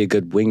 you'd be a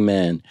good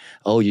wingman.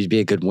 Oh, you'd be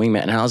a good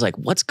wingman. And I was like,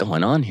 what's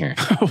going on here?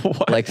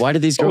 Like, why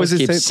did these girls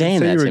keep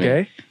saying that to me?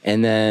 Gay?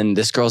 And then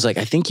this girl's like,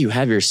 I think you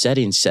have your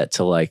settings set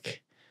to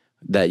like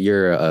that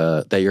you're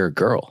a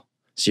girl.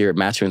 So you're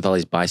matching with all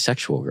these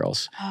bisexual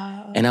girls.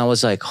 And I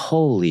was like,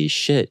 holy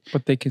shit.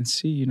 But they can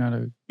see you're not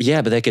a...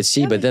 Yeah, but they could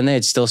see, but then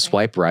they'd still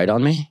swipe right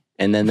on me.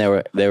 And then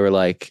they were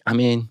like, I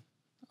mean,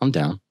 I'm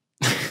down.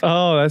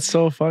 Oh, that's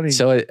so funny.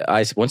 So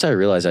once I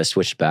realized, I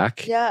switched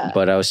back. Yeah.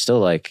 But I was still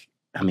like,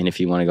 I mean, if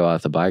you want to go out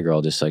with a bi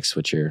girl, just like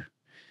switch your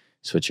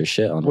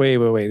shit on. Wait.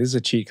 This is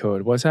a cheat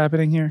code. What's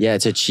happening here? Yeah,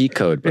 it's a cheat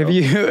code, bro.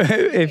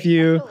 If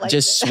you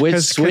just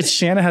switch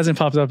Shanna hasn't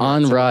popped up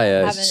on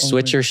Raya,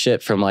 switch your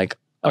shit from like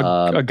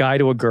a guy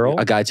to a girl.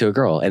 A guy to a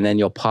girl, and then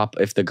you'll pop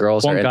if the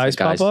girls are into guys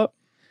pop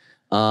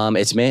up.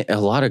 It's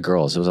a lot of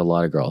girls. It was a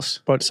lot of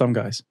girls, but some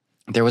guys.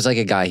 There was like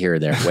a guy here or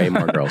there. Way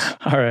more girls.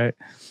 All right.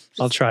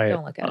 I'll try it.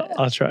 Don't look at it.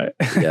 I'll try it.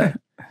 Yeah.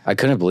 I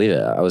couldn't believe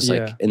it. I was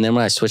like, and then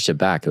when I switched it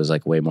back, it was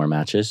like way more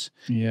matches.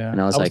 Yeah. And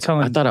I was like,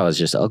 I thought I was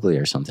just ugly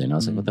or something. I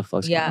was like, what the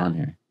fuck's going on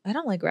here? I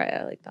don't like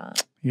Raya like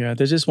that. Yeah.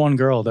 There's just one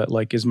girl that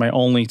like is my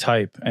only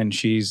type and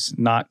she's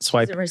not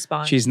swiping. Doesn't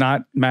respond. She's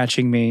not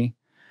matching me.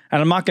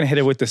 And I'm not going to hit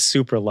it with the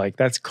super like.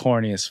 That's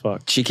corny as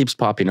fuck. She keeps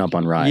popping up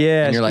on Raya.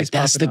 Yeah. And you're like,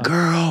 that's the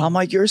girl. I'm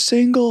like, you're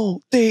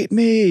single. Date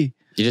me.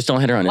 You just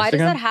don't hit her on Instagram? Why does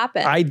that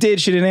happen? I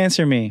did. She didn't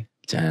answer me.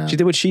 Damn. She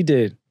did what she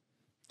did.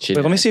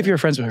 Let me see if you're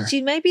friends with her.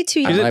 She might be too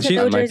young to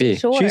know Jersey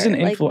Shore. She's an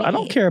influencer. I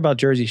don't care about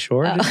Jersey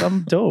Shore.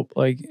 I'm dope,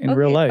 like in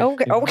real life.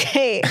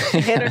 Okay.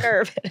 Hit a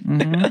nerve.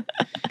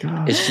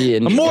 Mm-hmm. Is she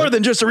in more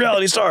than just a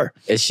reality star?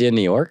 Is she in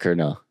New York or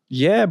no?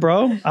 Yeah,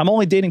 bro. I'm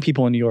only dating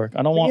people in New York.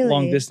 I don't want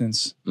long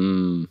distance.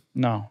 No,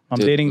 I'm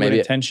dating with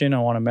intention. I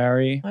want to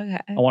marry. Okay.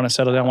 I want to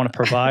settle down. I want to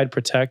provide,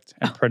 protect,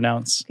 and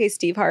pronounce. Okay,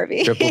 Steve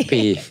Harvey. Triple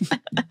P.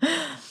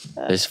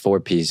 There's 4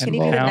 P's Can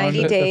involved.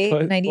 you do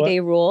the 90 day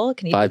rule?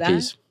 Can you 5 do that?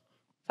 P's.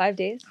 5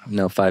 days?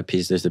 No, 5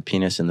 P's. There's the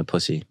penis and the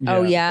pussy.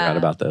 Oh, yeah. I forgot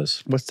about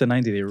those. What's the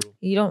 90-day rule?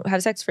 You don't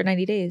have sex for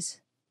 90 days.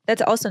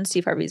 That's also in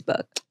Steve Harvey's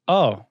book.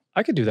 Oh,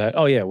 I could do that.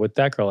 Oh, yeah. With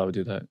that girl, I would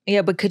do that.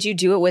 Yeah, but could you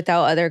do it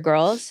without other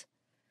girls?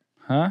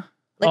 Huh?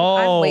 Like, if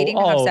I'm waiting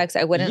to have sex,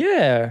 I wouldn't.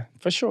 Yeah,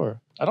 for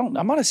sure. I'm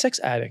not a sex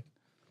addict.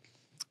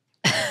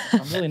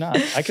 I'm really not.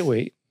 I could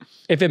wait.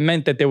 If it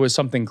meant that there was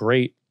something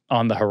great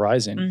on the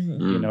horizon,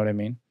 you know what I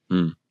mean?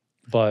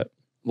 But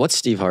what's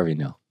Steve Harvey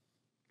know?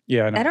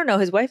 Yeah, I know. I don't know.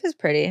 His wife is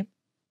pretty.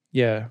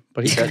 Yeah,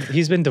 but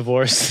he's been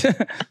divorced.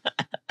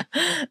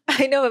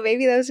 I know, but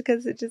maybe that was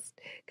because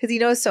he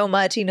knows so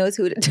much. He knows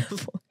who to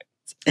divorce.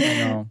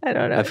 I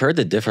don't know. I've heard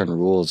the different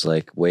rules,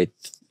 like wait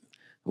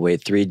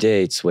 3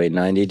 dates, wait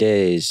 90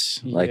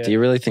 days. Like, do you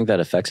really think that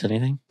affects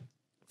anything?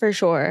 For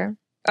sure.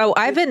 Oh,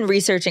 I've been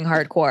researching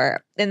hardcore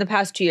in the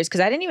past 2 years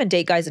because I didn't even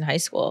date guys in high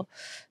school.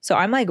 So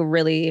I'm like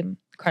really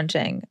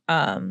crunching.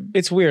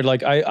 It's weird.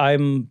 Like I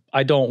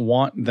don't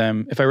want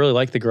them. If I really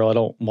like the girl, I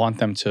don't want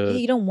them to.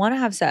 You don't want to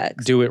have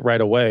sex. Do it right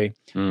away.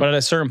 But at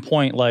a certain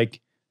point, like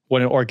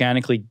when it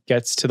organically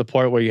gets to the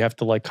part where you have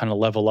to like kind of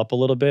level up a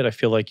little bit, I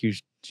feel like you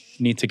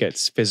need to get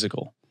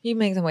physical. You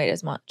make them wait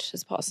as much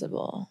as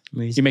possible.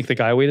 You make the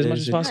guy wait as much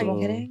as possible?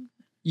 Are you kidding?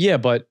 Yeah,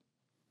 but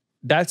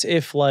that's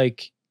if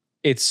like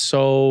it's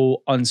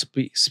so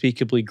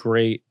unspeakably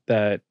great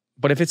that.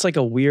 But if it's like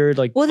a weird,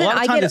 like a lot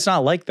of times it's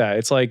not like that.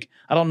 It's like,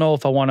 I don't know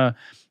if I want to,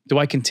 do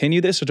I continue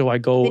this or do I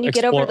go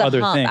explore other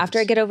things? After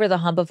I get over the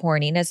hump of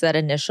horniness, that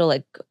initial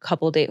like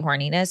couple date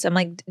horniness, I'm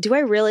like, do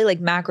I really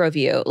like macro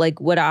view? Like,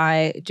 you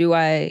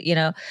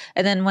know?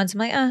 And then once I'm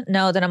like,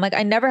 no, then I'm like,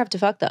 I never have to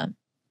fuck them.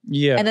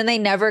 Yeah. And then they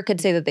never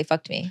could say that they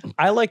fucked me.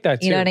 I like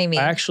that too. You know what I mean?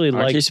 I actually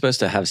Aren't you supposed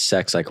to have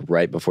sex like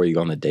right before you go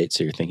on the date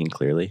so you're thinking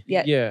clearly?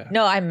 Yeah. Yeah.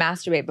 No, I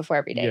masturbate before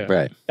every date. Yeah.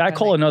 Right. I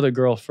call another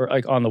girl for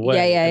like on the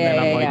way. And then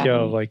I'm like,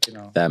 yo, like, you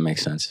know. That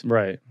makes sense.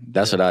 Right.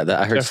 That's what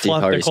I heard Steve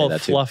Harvey say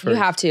that too. Fluffers. You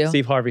have to.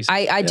 Steve Harvey.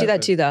 I do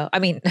that too though. I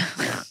mean.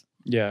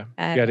 Yeah.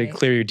 You got to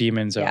clear your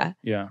demons out.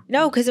 Yeah.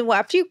 No, because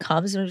after you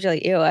come, sometimes you're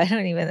like, ew, I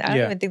don't even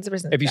think the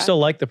person. If you still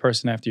like the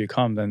person after you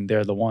come, then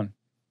they're the one.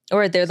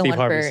 Or they're the Steve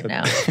one Harvey for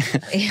now.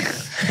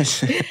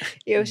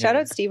 Yo, shout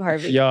out Steve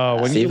Harvey. Yo,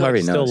 when Steve you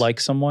Harvey still knows. like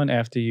someone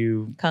after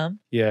you come,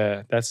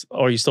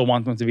 or you still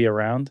want them to be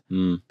around,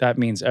 that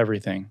means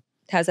everything.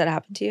 Has that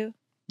happened to you?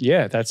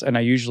 Yeah, and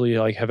I usually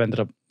like have ended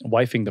up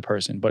wifing the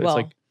person, but it's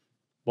like,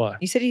 what?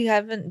 You said you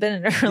haven't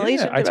been in a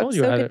relationship. I told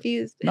you. I'm so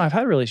confused. No, I've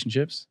had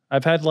relationships.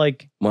 I've had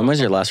like. When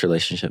was your last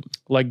relationship?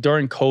 Like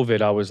during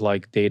COVID, I was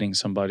like dating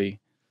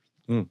somebody.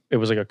 It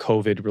was like a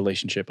COVID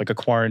relationship, like a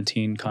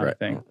quarantine kind of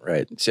thing.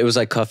 Right. So it was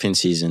like cuffing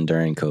season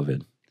during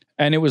COVID.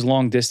 And it was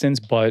long distance,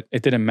 but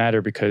it didn't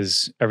matter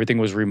because everything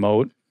was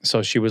remote.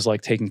 So she was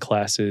like taking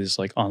classes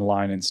like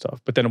online and stuff.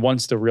 But then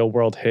once the real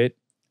world hit,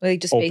 Like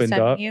just opened FaceTiming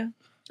up, you?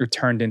 it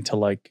turned into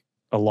like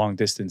a long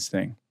distance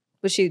thing.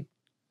 Was she?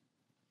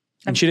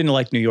 And she didn't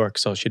like New York,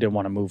 so she didn't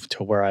want to move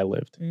to where I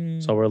lived.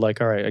 Mm, So we're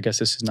like, all right, I guess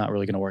this is not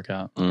really going to work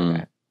out.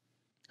 okay.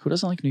 Who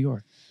doesn't like New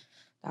York?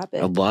 That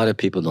A big. lot of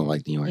people don't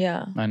like New York.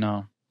 Yeah. I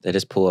know. They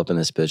just pull up in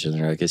this bitch and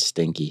they're like, it's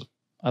stinky.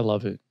 I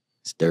love it.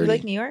 It's You dirty.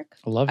 like New York?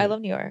 I love it. I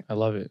love New York. I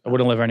love it. I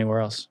wouldn't live anywhere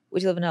else.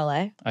 Would you live in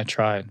LA? I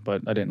tried,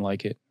 but I didn't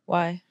like it.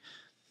 Why?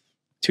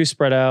 Too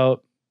spread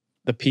out.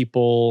 The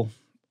people,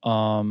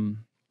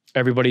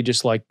 everybody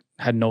just like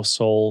had no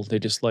soul. They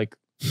just like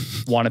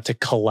wanted to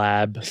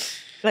collab.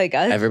 Like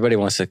us? Everybody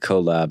wants to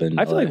collab. And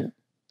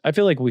I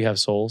feel like we have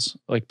souls,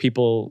 like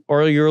people,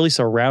 or you're at least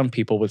around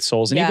people with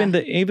souls. And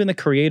Yeah. even the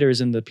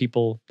creators and the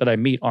people that I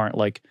meet aren't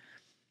like,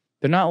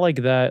 they're not like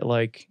that,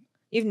 like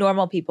You have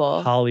normal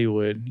people.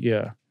 Hollywood.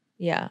 Yeah.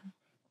 Yeah.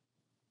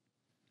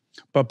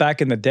 But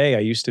back in the day, I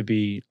used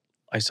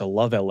to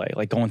love LA,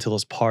 like going to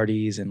those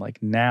parties. And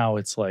like now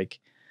it's like,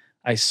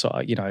 I saw,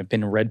 I've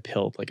been red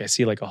pilled. Like I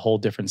see like a whole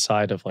different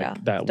side of like Yeah.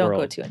 that Don't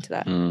world. go too into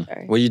that. Mm.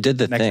 Sorry. Well, you did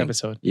the Next thing.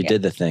 episode. You Yeah.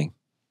 did the thing.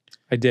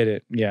 I did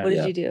it. Yeah. What did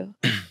Yeah. you do?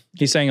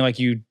 He's saying like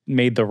you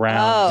made the Oh,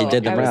 rounds. He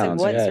did the I was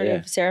rounds. like, what Yeah, sort yeah.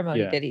 of ceremony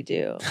Yeah. did he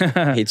do?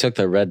 He took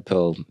the red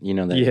pill. You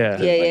know that. Yeah.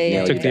 the, Yeah, yeah, nail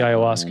yeah, Took you the down.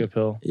 ayahuasca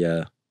pill,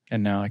 Yeah.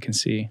 and now I can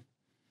see.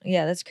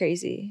 Yeah, that's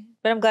crazy.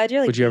 But I'm glad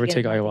you're like. Would you ever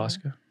vegan take and healthy.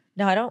 ayahuasca?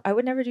 No, I don't. I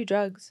would never do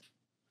drugs.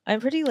 I'm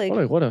pretty like.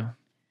 What a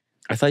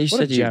I thought you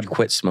What a said you gem.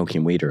 quit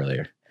smoking weed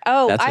earlier.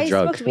 Oh, That's a I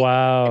drug. smoked weed.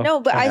 wow. No,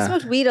 but I Yeah.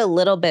 smoked weed a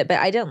little bit, but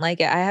I didn't like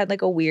it. I had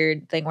like a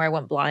weird thing where I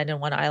went blind in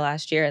one eye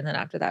last year, and then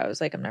after that, I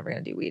was like, I'm never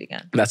gonna do weed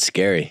again. That's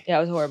scary. Yeah,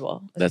 it was horrible.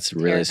 It was That's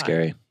really terrifying.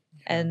 scary.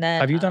 And then,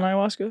 Have you done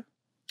ayahuasca?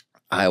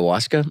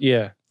 Ayahuasca?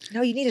 Yeah.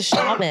 No, you need a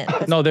shaman.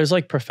 No, there's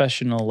like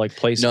professional like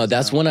places. No,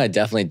 that's now. one I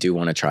definitely do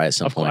want to try at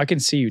some Of course, point. I can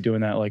see you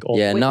doing that. Like,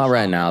 Yeah, With not the right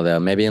shaman. now though.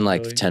 Maybe in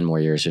like Really? 10 more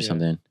years or Yeah.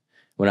 something.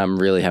 When I'm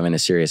really having a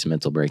serious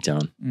mental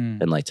breakdown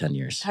Mm. in like 10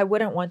 years. I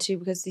wouldn't want to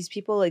because these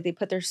people like they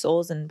put their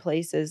souls in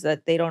places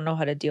that they don't know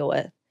how to deal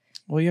with.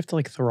 Well, you have to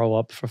like throw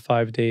up for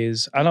 5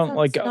 days. I don't sounds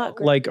like. not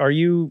great. Like, are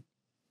you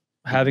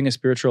having a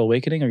spiritual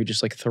awakening, or are you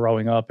just like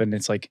throwing up and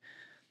it's like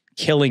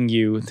killing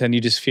you? Then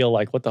you just feel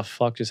like, what the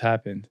fuck just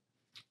happened?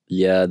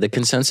 Yeah, the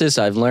consensus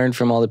I've learned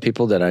from all the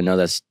people that I know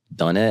that's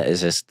done it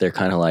is just they're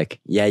kind of like,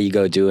 yeah, you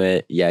go do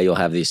it. Yeah, you'll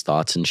have these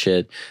thoughts and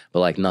shit, but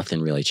like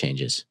nothing really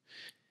changes.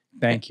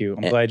 Thank you.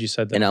 I'm And- glad you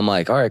said that. And I'm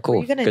like, all right, Are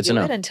cool. you gonna Good do to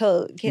know. it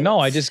until? No,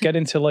 I just get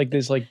into like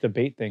this like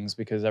debate things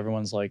because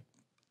everyone's like,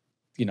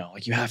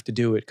 like you have to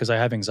do it because I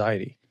have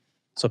anxiety.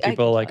 So I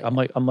people are can like,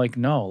 tell you. I'm like,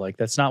 no, like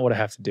that's not what I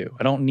have to do.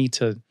 I don't need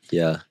to.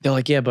 Yeah. They're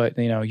like, yeah, but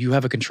you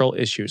have a control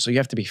issue, so you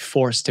have to be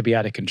forced to be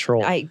out of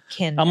control. I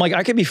can. I'm like,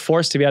 I could be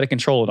forced to be out of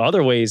control in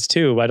other ways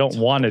too. But I don't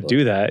want to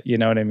do that. You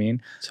know what I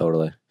mean?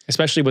 Totally.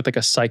 Especially with like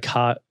a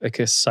psychotic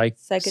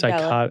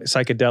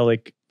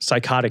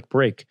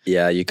break.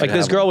 Yeah, you could Like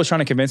this have- girl was trying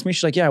to convince me.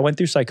 She's like, yeah, I went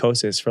through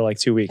psychosis for like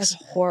 2 weeks.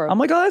 That's horrible. I'm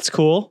like, oh, that's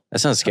cool. That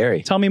sounds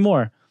scary. Tell me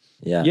more.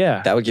 Yeah.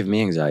 Yeah. That would give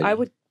me anxiety. I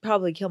would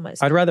probably kill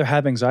myself. I'd rather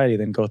have anxiety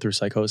than go through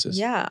psychosis.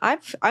 Yeah,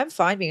 I'm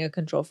fine being a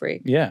control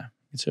freak. Yeah.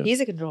 Me too. He's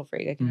a control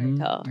freak. I can already Mhm,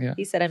 tell. yeah.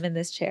 He said, "I'm in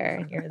this chair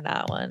and you're in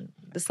that one,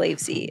 the slave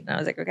seat." And I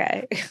was like,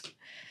 "Okay."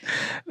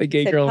 The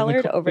gay Said, girl,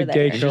 "Colored over the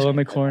gay there." girl in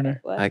the corner.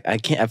 What? I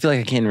can't. I feel like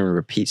I can't even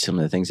repeat some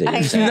of the things that I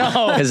you said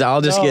know. because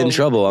I'll just get in No,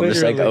 trouble. I'm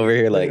just like literally, over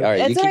here, like, all right,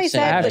 That's you what I keep said,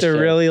 I saying have this to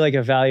shit. really like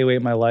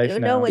evaluate my life You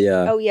now. know when?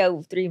 Yeah. Oh yeah,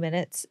 3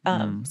 minutes.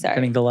 Sorry.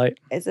 Getting the light.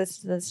 Is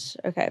this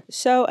okay?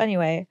 So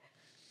anyway,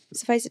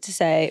 suffice it to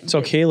say.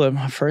 So Caleb,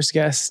 first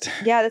guest.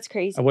 Yeah, that's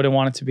crazy. I wouldn't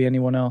want it to be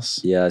anyone else.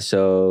 Yeah.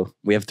 So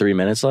we have 3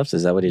 minutes left.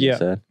 Is that what he Yeah. just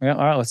said? Yeah.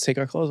 All right. Let's take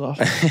our clothes off.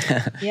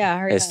 Yeah,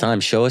 hurry It's up. time.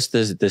 Show us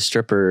the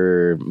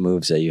stripper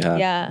moves that you have.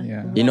 Yeah.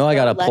 Yeah. You know I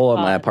got a Let pole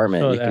at my on.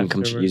 apartment. Oh, You can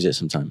come afterwards. use it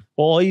sometime.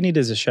 Well, all you need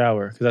is a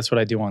shower because that's what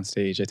I do on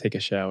stage. I take a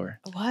shower.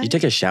 What? You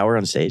take a shower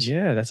on stage?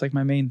 Yeah, that's like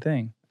my main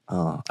thing.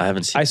 Oh, I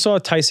haven't seen. I saw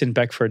Tyson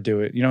Beckford do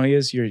it. You know who he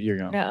is? You're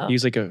young. No. He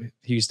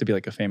used to be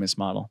like a famous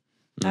model,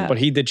 Oh. but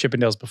he did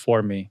Chippendales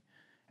before me,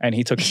 and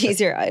he took. He's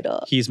your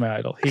idol. He's my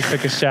idol. He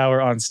took a shower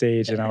on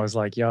stage, and I was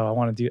like, "Yo, I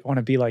want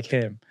to be like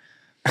him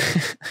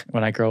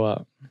when I grow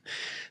up."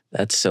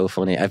 That's so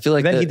funny. I feel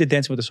like Then he did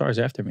Dancing with the Stars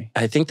after me.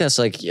 I think that's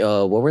like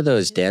what were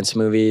those dance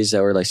movies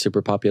that were like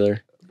super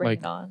popular? Bring Like-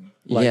 it on.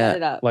 like- Yeah. Set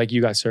it up. Like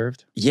You Got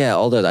Served. Yeah,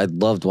 all that. I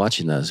loved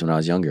watching those when I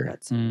was younger.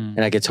 That's- Mm.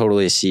 And I could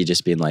totally see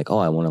just being like, oh,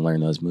 I want to learn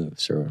those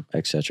moves or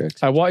et cetera. et I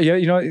cetera. watch. Yeah,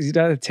 you know, is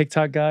that a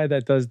TikTok guy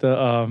that does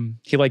the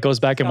he like goes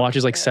back and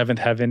watches like Seventh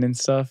Heaven and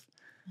stuff.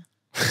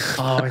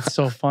 Oh, it's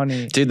so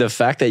funny. Dude, the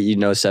fact that you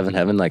know Seventh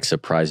Heaven like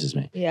surprises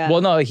me. Yeah.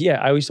 Well, no, like, yeah,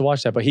 I used to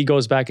watch that, but he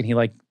goes back and he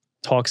like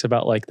talks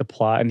about like the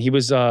plot, and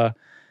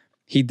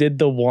he did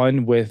the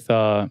one with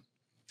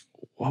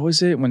what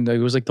was it when it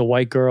was like the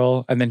white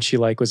girl, and then she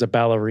like was a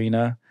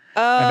ballerina,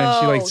 and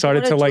then she like the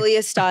started one to with like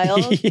Julia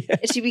Stiles. Yeah.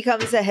 And she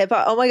becomes a hip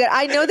hop. Oh my god,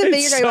 I know the thing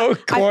It's you're talking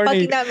so about. corny. I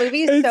fucking that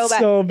movie is It's so bad.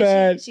 so And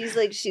bad.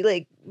 She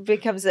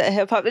becomes a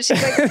hip hop, and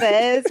she's like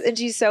this, and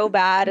she's so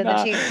bad, and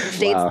then she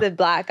dates the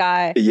black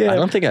guy. Yeah, I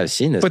don't think I've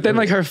seen this. But then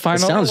movie. like her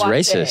final It sounds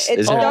racist.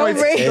 It's so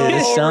racist.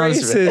 It sounds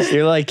racist.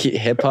 You're like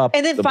hip hop.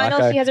 And then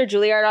final, she has her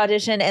Juilliard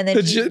audition, and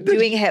then she's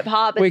doing hip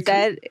hop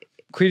instead.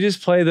 Could you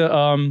just play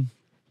the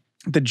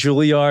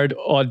Juilliard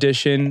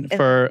audition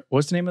for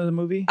what's the name of the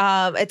movie?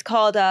 It's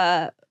called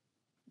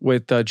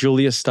with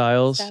Julia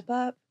Stiles. Step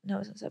Up? No,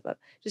 it's not Step Up.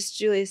 Just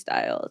Julia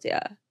Stiles.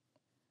 Yeah.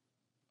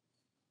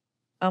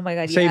 Oh my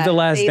God. Save the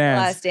Last Save Dance.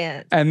 the Last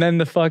Dance. And then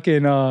the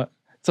fucking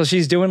so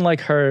she's doing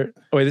like her.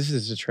 Oh wait, this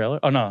is a trailer.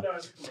 Oh no,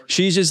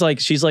 she's just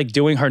like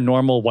doing her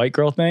normal white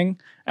girl thing,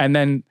 and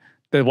then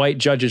the white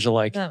judges are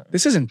like,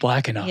 "This isn't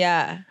black enough."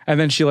 Yeah. And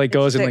then she like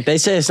goes and like they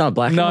say it's not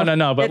black. No, enough.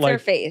 no, but it's like their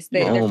face.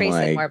 Their face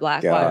is more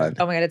black. God.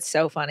 Oh my God, it's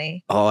so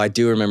funny. Oh, I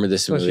do remember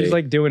this so movie. she's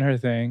like doing her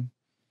thing.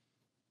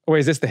 Oh, wait,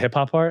 is this the hip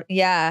hop part?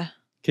 Yeah.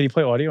 Can you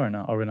play audio or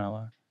no? Or we're not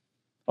allowed?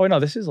 Oh no,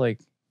 this is like.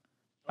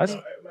 That's,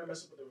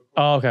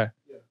 oh okay.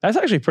 That's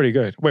actually pretty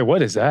good. Wait,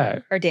 what is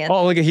that? Or dance.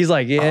 Oh, look at he's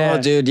like, yeah.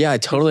 Oh, dude, yeah, I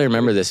totally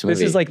remember this movie.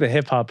 This is like the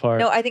hip hop part.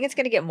 No, I think it's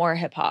gonna get more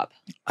hip hop.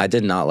 I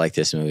did not like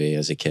this movie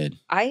as a kid.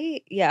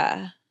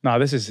 No,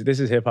 this is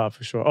hip hop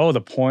for sure. Oh, the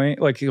point.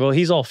 Like, well,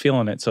 he's all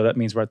feeling it, so that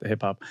means we're at the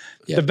hip hop.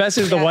 Yeah. The best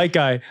is the white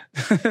guy.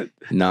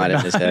 Not in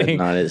his head.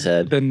 Not in his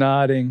head. The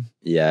nodding.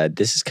 Yeah,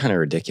 this is kind of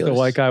ridiculous. The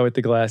white guy with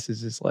the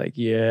glasses is like,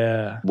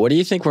 yeah. What do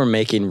you think we're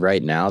making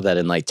right now that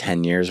in like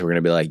 10 years we're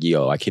gonna be like,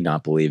 yo, I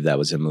cannot believe that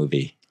was a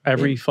movie?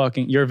 Every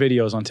fucking your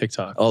videos on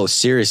TikTok. Oh,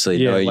 seriously?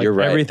 Yeah, No, like you're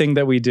right. Everything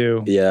that we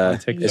do. Yeah, on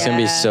TikTok. it's gonna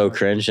be so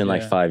cringe in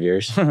like 5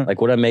 years.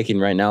 Like what I'm making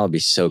right now will be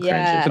so cringe. in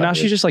Yeah. But now 5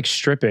 she's years. just like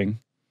stripping.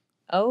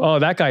 Oh,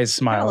 that guy's I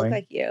look smiling.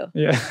 like you.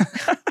 Yeah.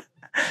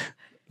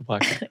 The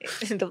black guy.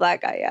 The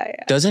black guy,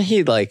 yeah. Doesn't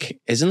he like?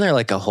 Isn't there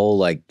like a whole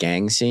like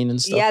gang scene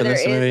and stuff Yeah, in there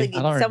this is. movie? Like,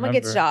 I don't someone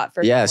gets remember. shot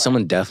for Yeah, sure.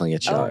 someone definitely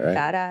gets shot, right?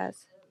 Badass.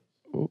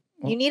 Ooh,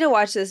 You need to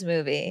watch this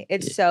movie.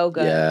 It's so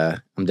good. Yeah,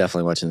 I'm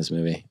definitely watching this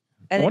movie.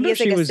 And I then wonder he if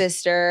has like she a was-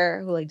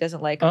 sister who like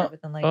doesn't like her,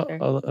 but then likes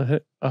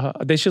her.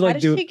 they should How like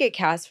did do. she get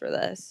cast for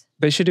this?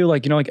 They should do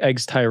like like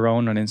Eggs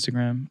Tyrone on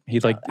Instagram. He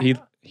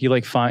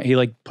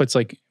puts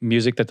like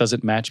music that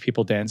doesn't match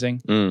people dancing.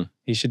 Mm.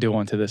 He should do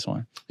one to this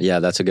one. Yeah,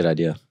 that's a good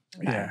idea.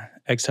 Yeah,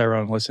 Eggs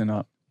Tyrone, listen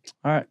up.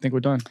 All right, I think we're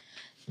done.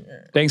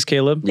 Thanks,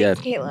 Caleb. Yeah,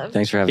 Caleb.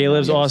 thanks for having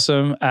Caleb's me.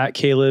 awesome at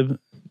Caleb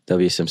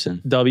W.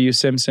 Simpson. W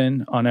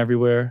Simpson on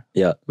everywhere.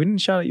 Yeah. We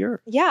didn't shout out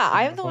your. Yeah,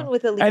 I'm the one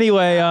with the lead.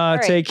 Anyway, All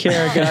right. take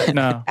care.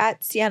 No.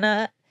 At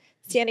Sienna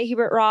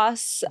Hubert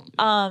Ross.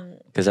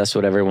 Because that's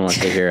what everyone wants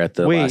to hear at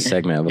the Wait, last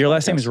segment. Of the Your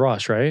last name podcast. is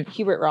Ross, right?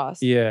 Hubert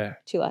Ross. Yeah.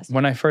 2 last names.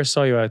 When I first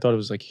saw you, I thought it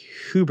was like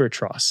Hubert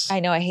Ross. I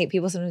know. I hate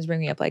people sometimes bring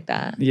me up like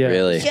that. Yeah.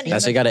 Really? Sienna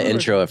That's I got to Hubert.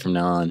 intro it from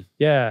now on.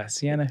 Yeah,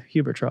 Sienna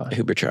Hubert Ross.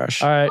 Uber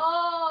trash. All right.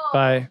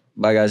 Bye.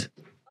 Bye, guys.